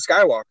is a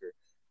Skywalker?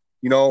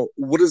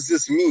 What does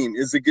this mean?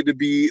 Is it going to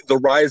be the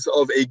rise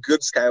of a good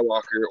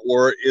Skywalker,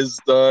 or is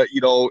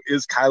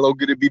Kylo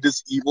going to be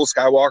this evil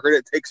Skywalker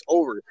that takes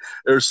over?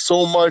 There's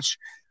so much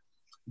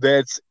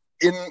that's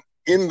in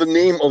the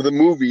name of the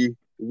movie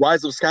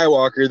Rise of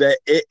Skywalker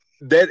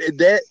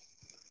that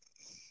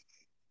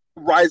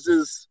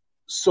raises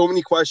so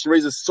many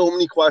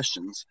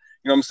questions.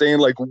 What I'm saying?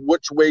 Like,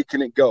 which way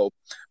can it go?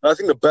 And I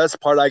think the best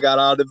part I got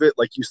out of it,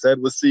 like you said,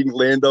 was seeing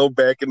Lando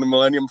back in the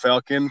Millennium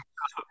Falcon,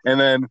 and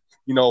then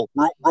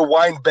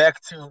rewind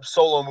back to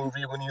Solo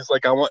movie when he's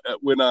like,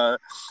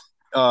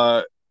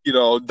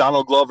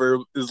 Donald Glover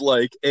is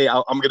like, hey,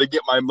 I'm gonna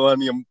get my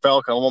Millennium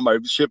Falcon, I want my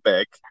ship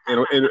back,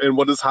 and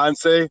what does Han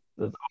say?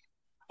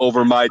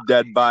 Over my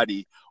dead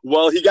body.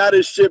 Well, he got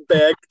his ship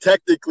back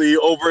technically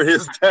over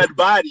his dead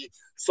body.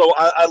 So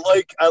I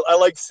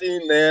like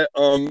seeing that.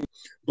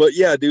 But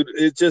yeah, dude,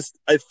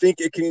 I think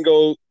it can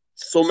go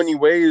so many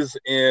ways,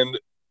 and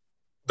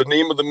the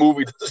name of the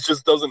movie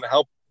just doesn't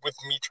help with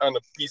me trying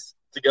to piece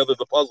together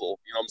the puzzle.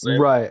 You know what I'm saying?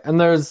 Right. And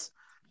there's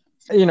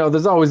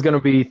always going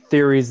to be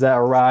theories that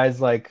arise,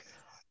 like,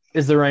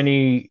 is there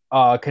any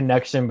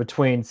connection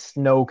between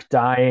Snoke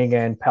dying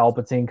and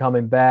Palpatine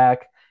coming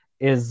back?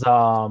 Is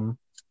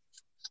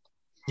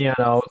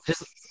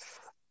just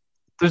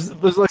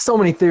there's like so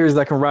many theories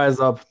that can rise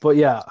up. But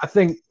yeah, I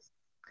think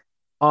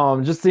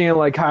just seeing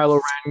like Kylo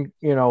Ren,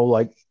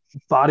 like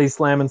body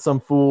slamming some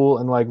fool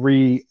and like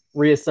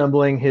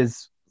reassembling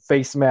his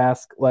face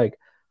mask, like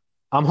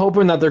I'm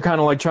hoping that they're kind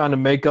of like trying to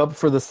make up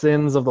for the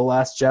sins of the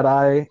Last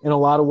Jedi in a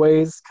lot of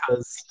ways,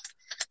 because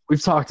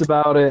we've talked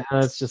about it,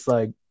 and it's just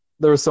like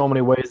there were so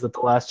many ways that the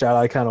Last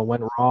Jedi kind of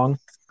went wrong.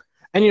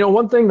 And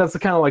one thing that's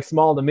kind of like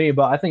small to me,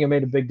 but I think it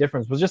made a big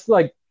difference, was just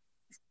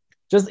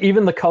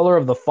even the color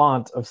of the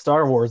font of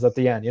Star Wars at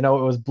the end. It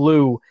was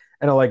blue,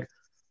 and it like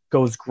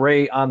goes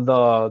gray on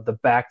the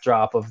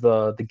backdrop of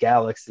the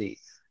galaxy.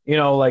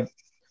 Like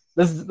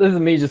this is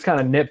me just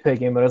kind of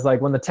nitpicking, but it's like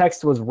when the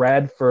text was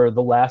red for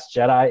The Last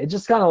Jedi, it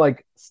just kind of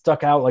like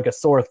stuck out like a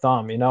sore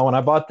thumb. When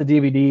I bought the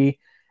DVD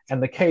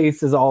and the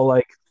case is all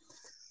like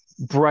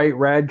bright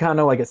red, kind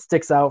of like it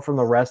sticks out from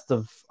the rest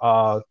of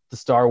the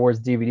Star Wars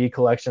DVD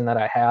collection that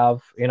I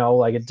have.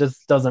 Like it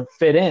just doesn't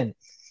fit in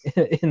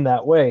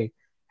that way,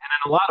 and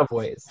in a lot of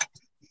ways.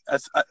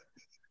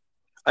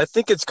 I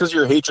think it's because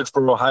your hatred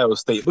for Ohio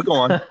State. But go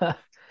on.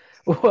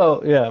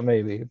 Well, yeah,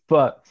 maybe,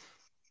 but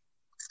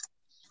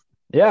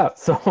yeah.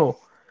 So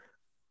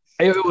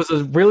it was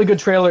a really good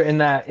trailer in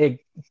that it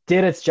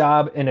did its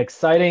job and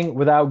exciting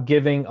without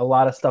giving a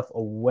lot of stuff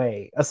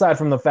away. Aside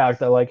from the fact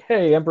that, like,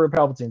 hey, Emperor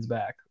Palpatine's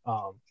back.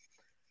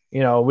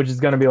 Which is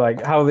going to be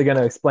like, how are they going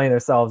to explain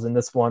themselves in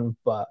this one?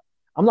 But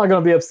I'm not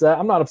going to be upset.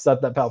 I'm not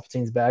upset that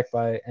Palpatine's back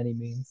by any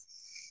means.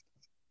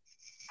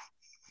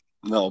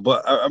 No,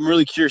 but I'm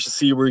really curious to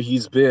see where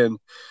he's been,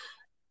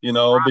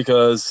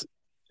 because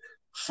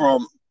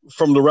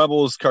from the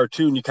Rebels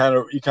cartoon, you kind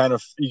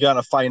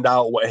of find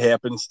out what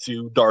happens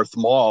to Darth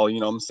Maul. You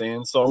know what I'm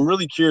saying? So I'm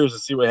really curious to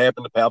see what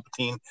happened to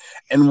Palpatine,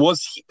 and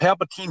was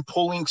Palpatine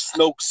pulling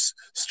Snoke's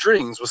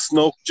strings? Was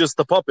Snoke just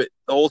a puppet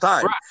the whole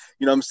time? Right.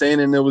 You know what I'm saying?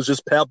 And it was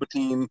just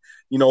Palpatine,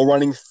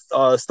 running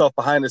stuff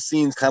behind the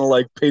scenes, kind of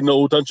like pay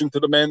no attention to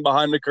the man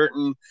behind the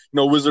curtain,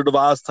 Wizard of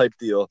Oz type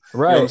deal.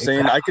 Right. You know what I'm saying?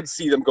 Exactly. I could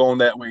see them going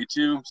that way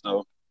too.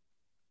 So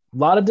a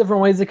lot of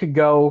different ways it could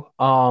go.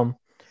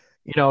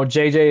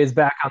 JJ is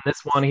back on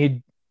this one.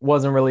 He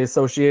wasn't really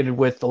associated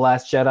with The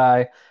Last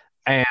Jedi,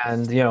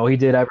 and he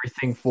did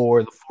everything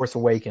for The Force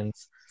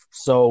Awakens.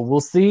 So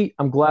we'll see.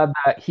 I'm glad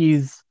that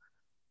he's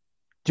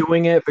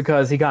doing it,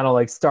 because he kind of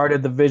like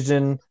started the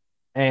vision,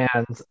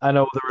 and I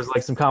know there was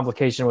like some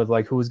complication with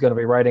like who's going to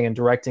be writing and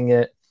directing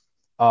it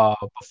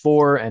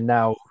before, and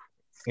now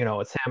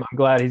it's him. I'm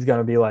glad he's going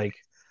to be like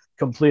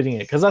completing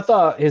it, because I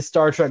thought his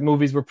Star Trek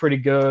movies were pretty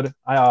good.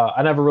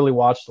 I never really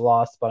watched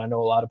Lost, but I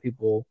know a lot of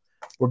people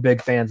were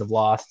big fans of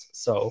Lost,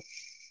 so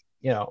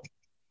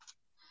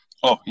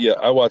Oh yeah,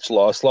 I watched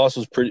Lost. Lost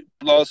was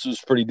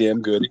pretty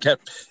damn good.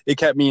 It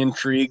kept me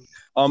intrigued.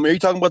 Are you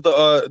talking about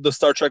the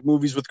Star Trek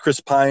movies with Chris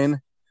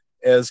Pine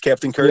as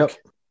Captain Kirk? Yep.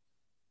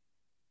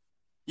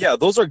 Yeah,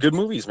 those are good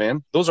movies,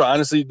 man. Those are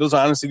honestly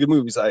good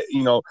movies. I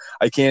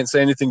can't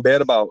say anything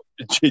bad about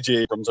J.J.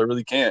 Abrams. I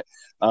really can't.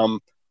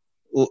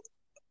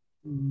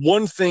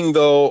 One thing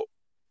though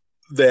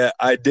that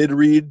I did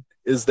read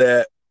is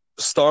that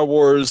Star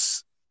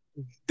Wars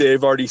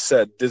Disney's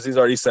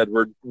already said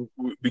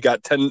we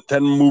got 10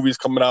 movies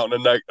coming out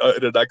in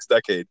the next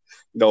decade,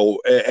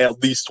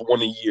 at least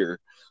one a year.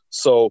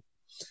 So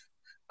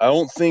I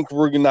don't think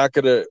we're not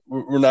gonna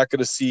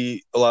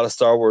see a lot of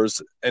Star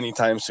Wars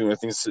anytime soon. I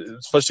think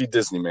especially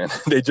Disney, man.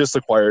 They just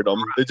acquired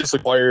them. They just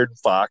acquired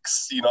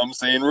Fox. You know what I'm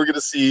saying? We're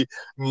gonna see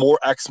more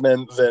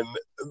X-Men than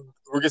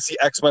we're gonna see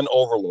X-Men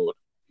overload.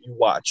 You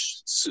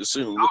watch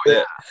soon with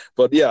that.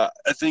 But yeah,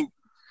 I think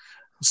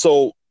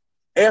so.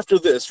 After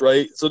this,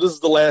 right? So this is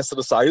the last of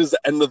the saga. This is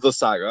the end of the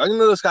saga. End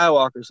of the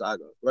Skywalker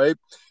saga, right?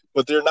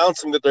 But they're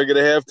announcing that they're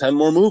going to have 10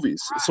 more movies.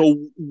 So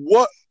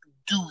what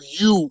do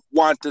you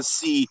want to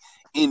see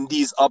in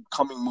these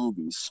upcoming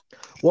movies?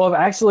 Well, I've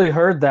actually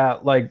heard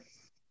that like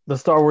the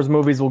Star Wars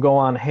movies will go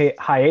on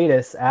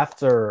hiatus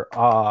after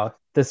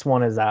this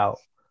one is out.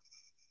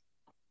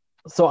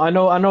 So I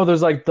know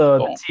there's like the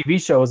TV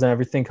shows and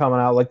everything coming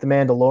out, like The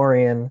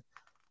Mandalorian.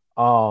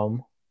 But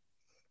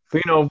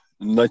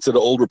Knights of the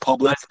Old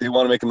Republic. They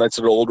want to make a Knights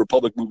of the Old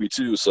Republic movie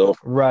too, so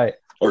right.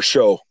 Or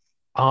show.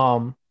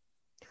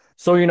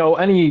 So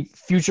any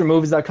future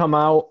movies that come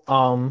out,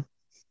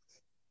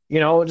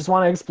 just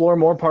want to explore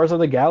more parts of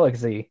the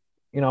galaxy.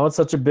 It's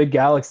such a big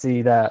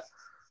galaxy that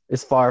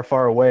is far,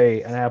 far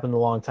away and happened a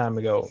long time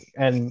ago.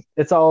 And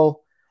it's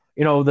all,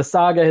 the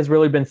saga has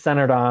really been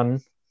centered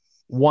on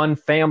one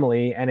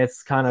family and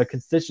its kind of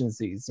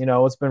constituencies.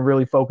 It's been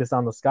really focused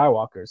on the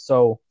Skywalkers.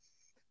 So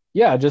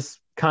yeah, just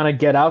kind of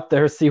get out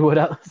there, see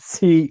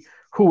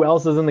who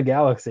else is in the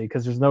galaxy,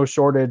 because there's no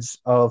shortage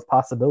of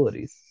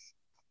possibilities.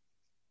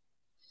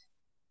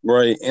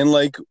 Right, and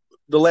like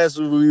the last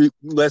movie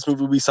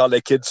we saw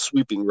that kid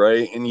sweeping,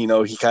 right, and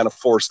he kind of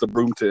forced the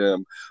broom to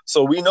him.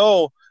 So we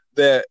know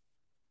that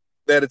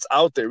it's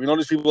out there. We know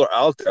these people are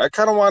out there. I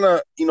kind of want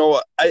to,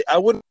 I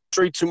wouldn't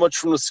stray too much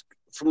from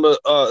the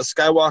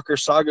Skywalker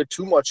saga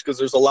too much, because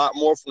there's a lot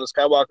more from the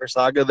Skywalker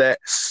saga that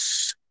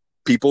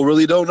people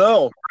really don't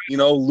know.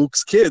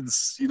 Luke's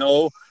kids.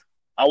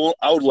 I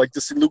would like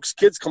to see Luke's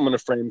kids come into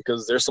frame,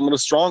 because they're some of the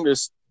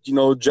strongest,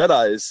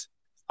 Jedis.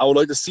 I would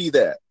like to see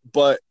that.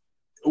 But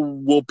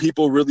will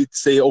people really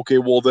say, okay,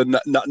 well then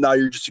now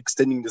you're just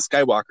extending the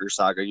Skywalker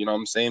saga? You know what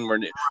I'm saying?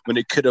 When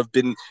it could have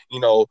been,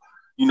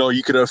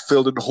 you could have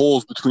filled in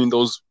holes between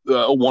those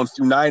 1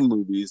 through 9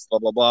 movies, blah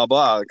blah blah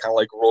blah, kind of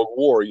like Rogue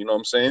War. You know what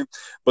I'm saying?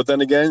 But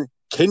then again,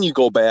 can you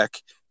go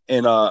back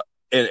and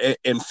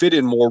fit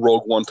in more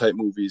Rogue One type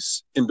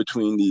movies in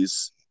between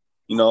these?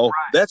 Right.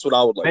 That's what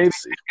I would like to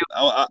see.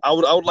 I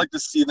would like to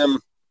see them,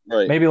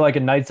 right? Maybe like a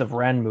Knights of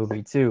Ren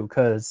movie too,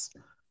 because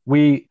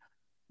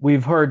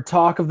we've heard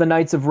talk of the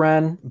Knights of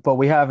Ren, but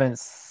we haven't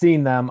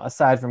seen them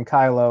aside from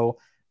Kylo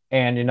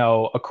and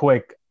a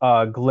quick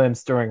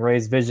glimpse during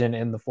Rey's vision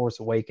in The Force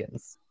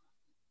Awakens.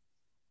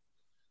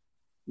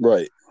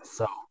 Right.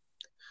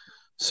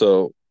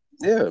 So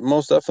yeah,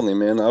 most definitely,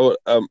 man.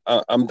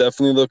 I'm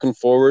definitely looking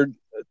forward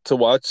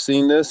to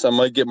seeing this. I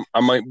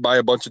might buy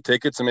a bunch of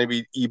tickets and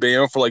maybe eBay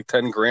them for like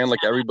 $10,000,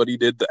 like everybody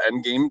did the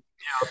Endgame.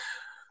 Yeah.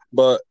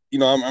 But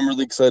I'm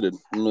really excited.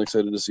 I'm really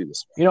excited to see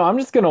this. I'm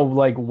just gonna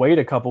like wait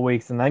a couple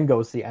weeks and then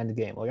go see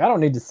Endgame. Like I don't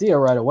need to see it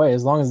right away,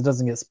 as long as it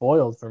doesn't get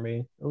spoiled for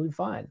me. It'll be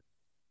fine.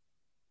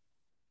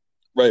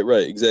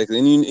 Right, exactly.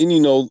 And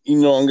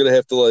I'm gonna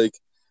have to like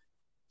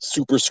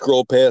super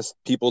scroll past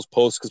people's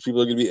posts, because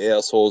people are gonna be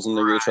assholes and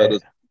they're gonna try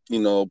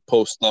to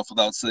post stuff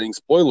without saying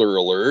spoiler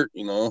alert.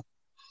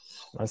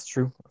 That's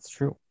true.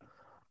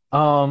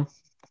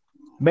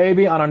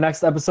 Maybe on our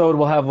next episode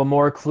we'll have a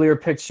more clear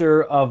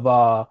picture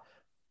of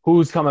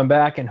who's coming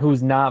back and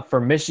who's not for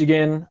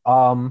Michigan.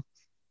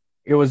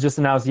 It was just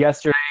announced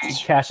yesterday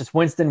Cassius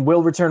Winston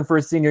will return for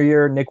his senior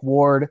year. Nick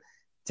Ward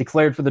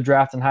declared for the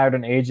draft and hired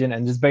an agent,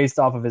 and just based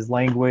off of his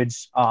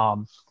language,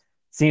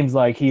 seems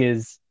like he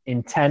is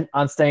intent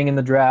on staying in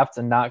the draft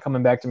and not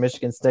coming back to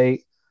Michigan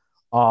State.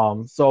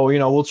 So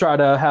we'll try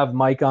to have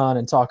Mike on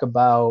and talk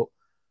about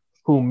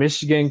who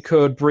Michigan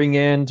could bring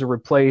in to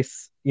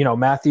replace,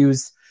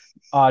 Matthews.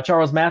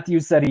 Charles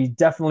Matthews said he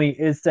definitely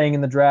is staying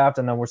in the draft,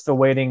 and then we're still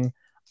waiting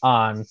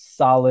on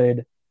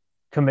solid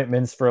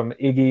commitments from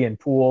Iggy and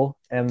Poole.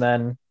 And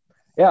then,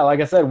 yeah, like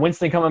I said,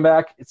 Winston coming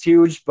back, it's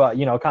huge, but,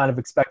 kind of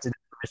expected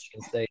for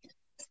Michigan State.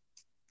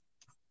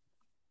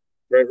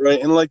 Right.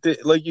 And like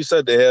you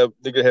said, they're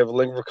gonna have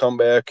Lingler come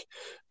back.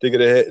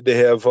 They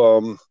have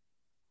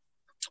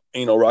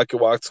Rocky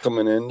Watts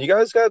coming in. You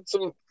guys got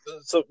some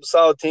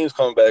solid teams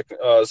coming back,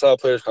 solid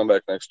players coming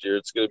back next year.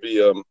 It's gonna be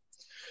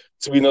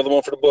another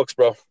one for the books,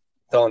 bro. I'm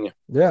telling you.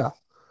 Yeah.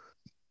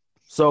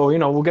 So,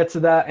 we'll get to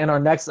that in our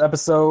next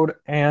episode,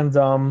 and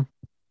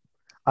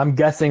I'm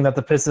guessing that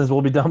the Pistons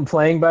will be done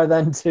playing by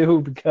then too,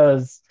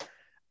 because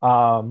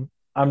I'm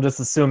just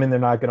assuming they're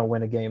not going to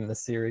win a game in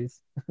this series.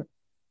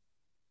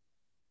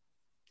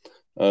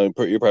 You're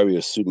probably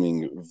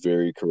assuming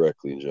very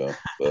correctly, Joe,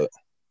 but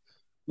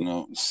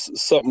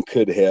something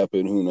could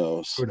happen. Who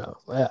knows?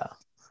 Yeah.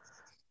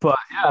 But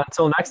yeah,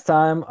 until next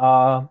time,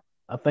 I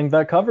think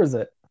that covers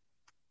it.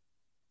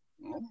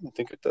 I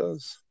think it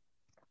does.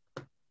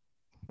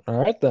 All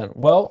right then.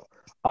 Well,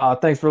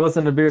 Thanks for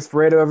listening to Beers for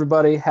Radio,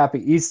 everybody. Happy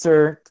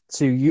Easter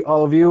to you,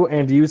 all of you,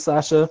 and to you,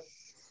 Sasha.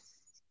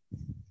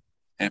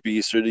 Happy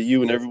Easter to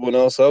you and everyone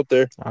else out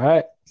there. All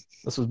right.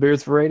 This was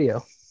Beers for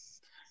Radio.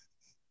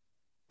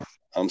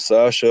 I'm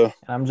Sasha. And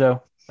I'm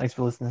Joe. Thanks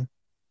for listening.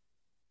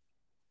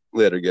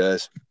 Later,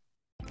 guys.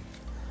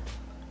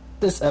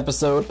 This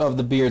episode of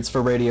the Beards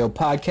for Radio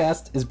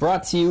podcast is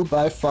brought to you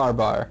by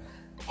Farbar.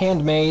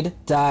 Handmade,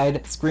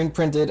 dyed, screen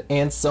printed,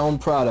 and sewn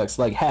products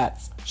like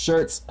hats,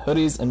 shirts,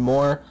 hoodies, and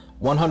more.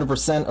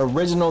 100%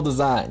 original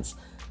designs.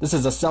 This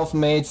is a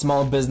self-made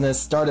small business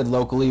started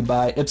locally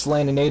by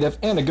Ypsilanti native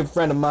and a good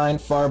friend of mine,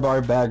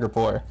 Farbar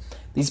Bagrapore.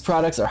 These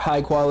products are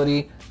high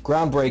quality,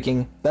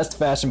 groundbreaking, best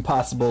fashion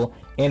possible,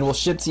 and will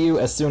ship to you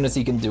as soon as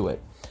he can do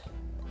it.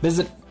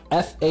 Visit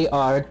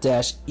far-ebar.com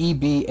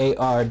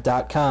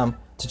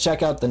to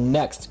check out the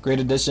next great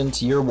addition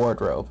to your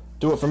wardrobe.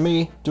 Do it for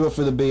me, do it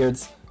for the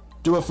Beards,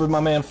 do it for my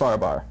man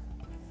Farbar.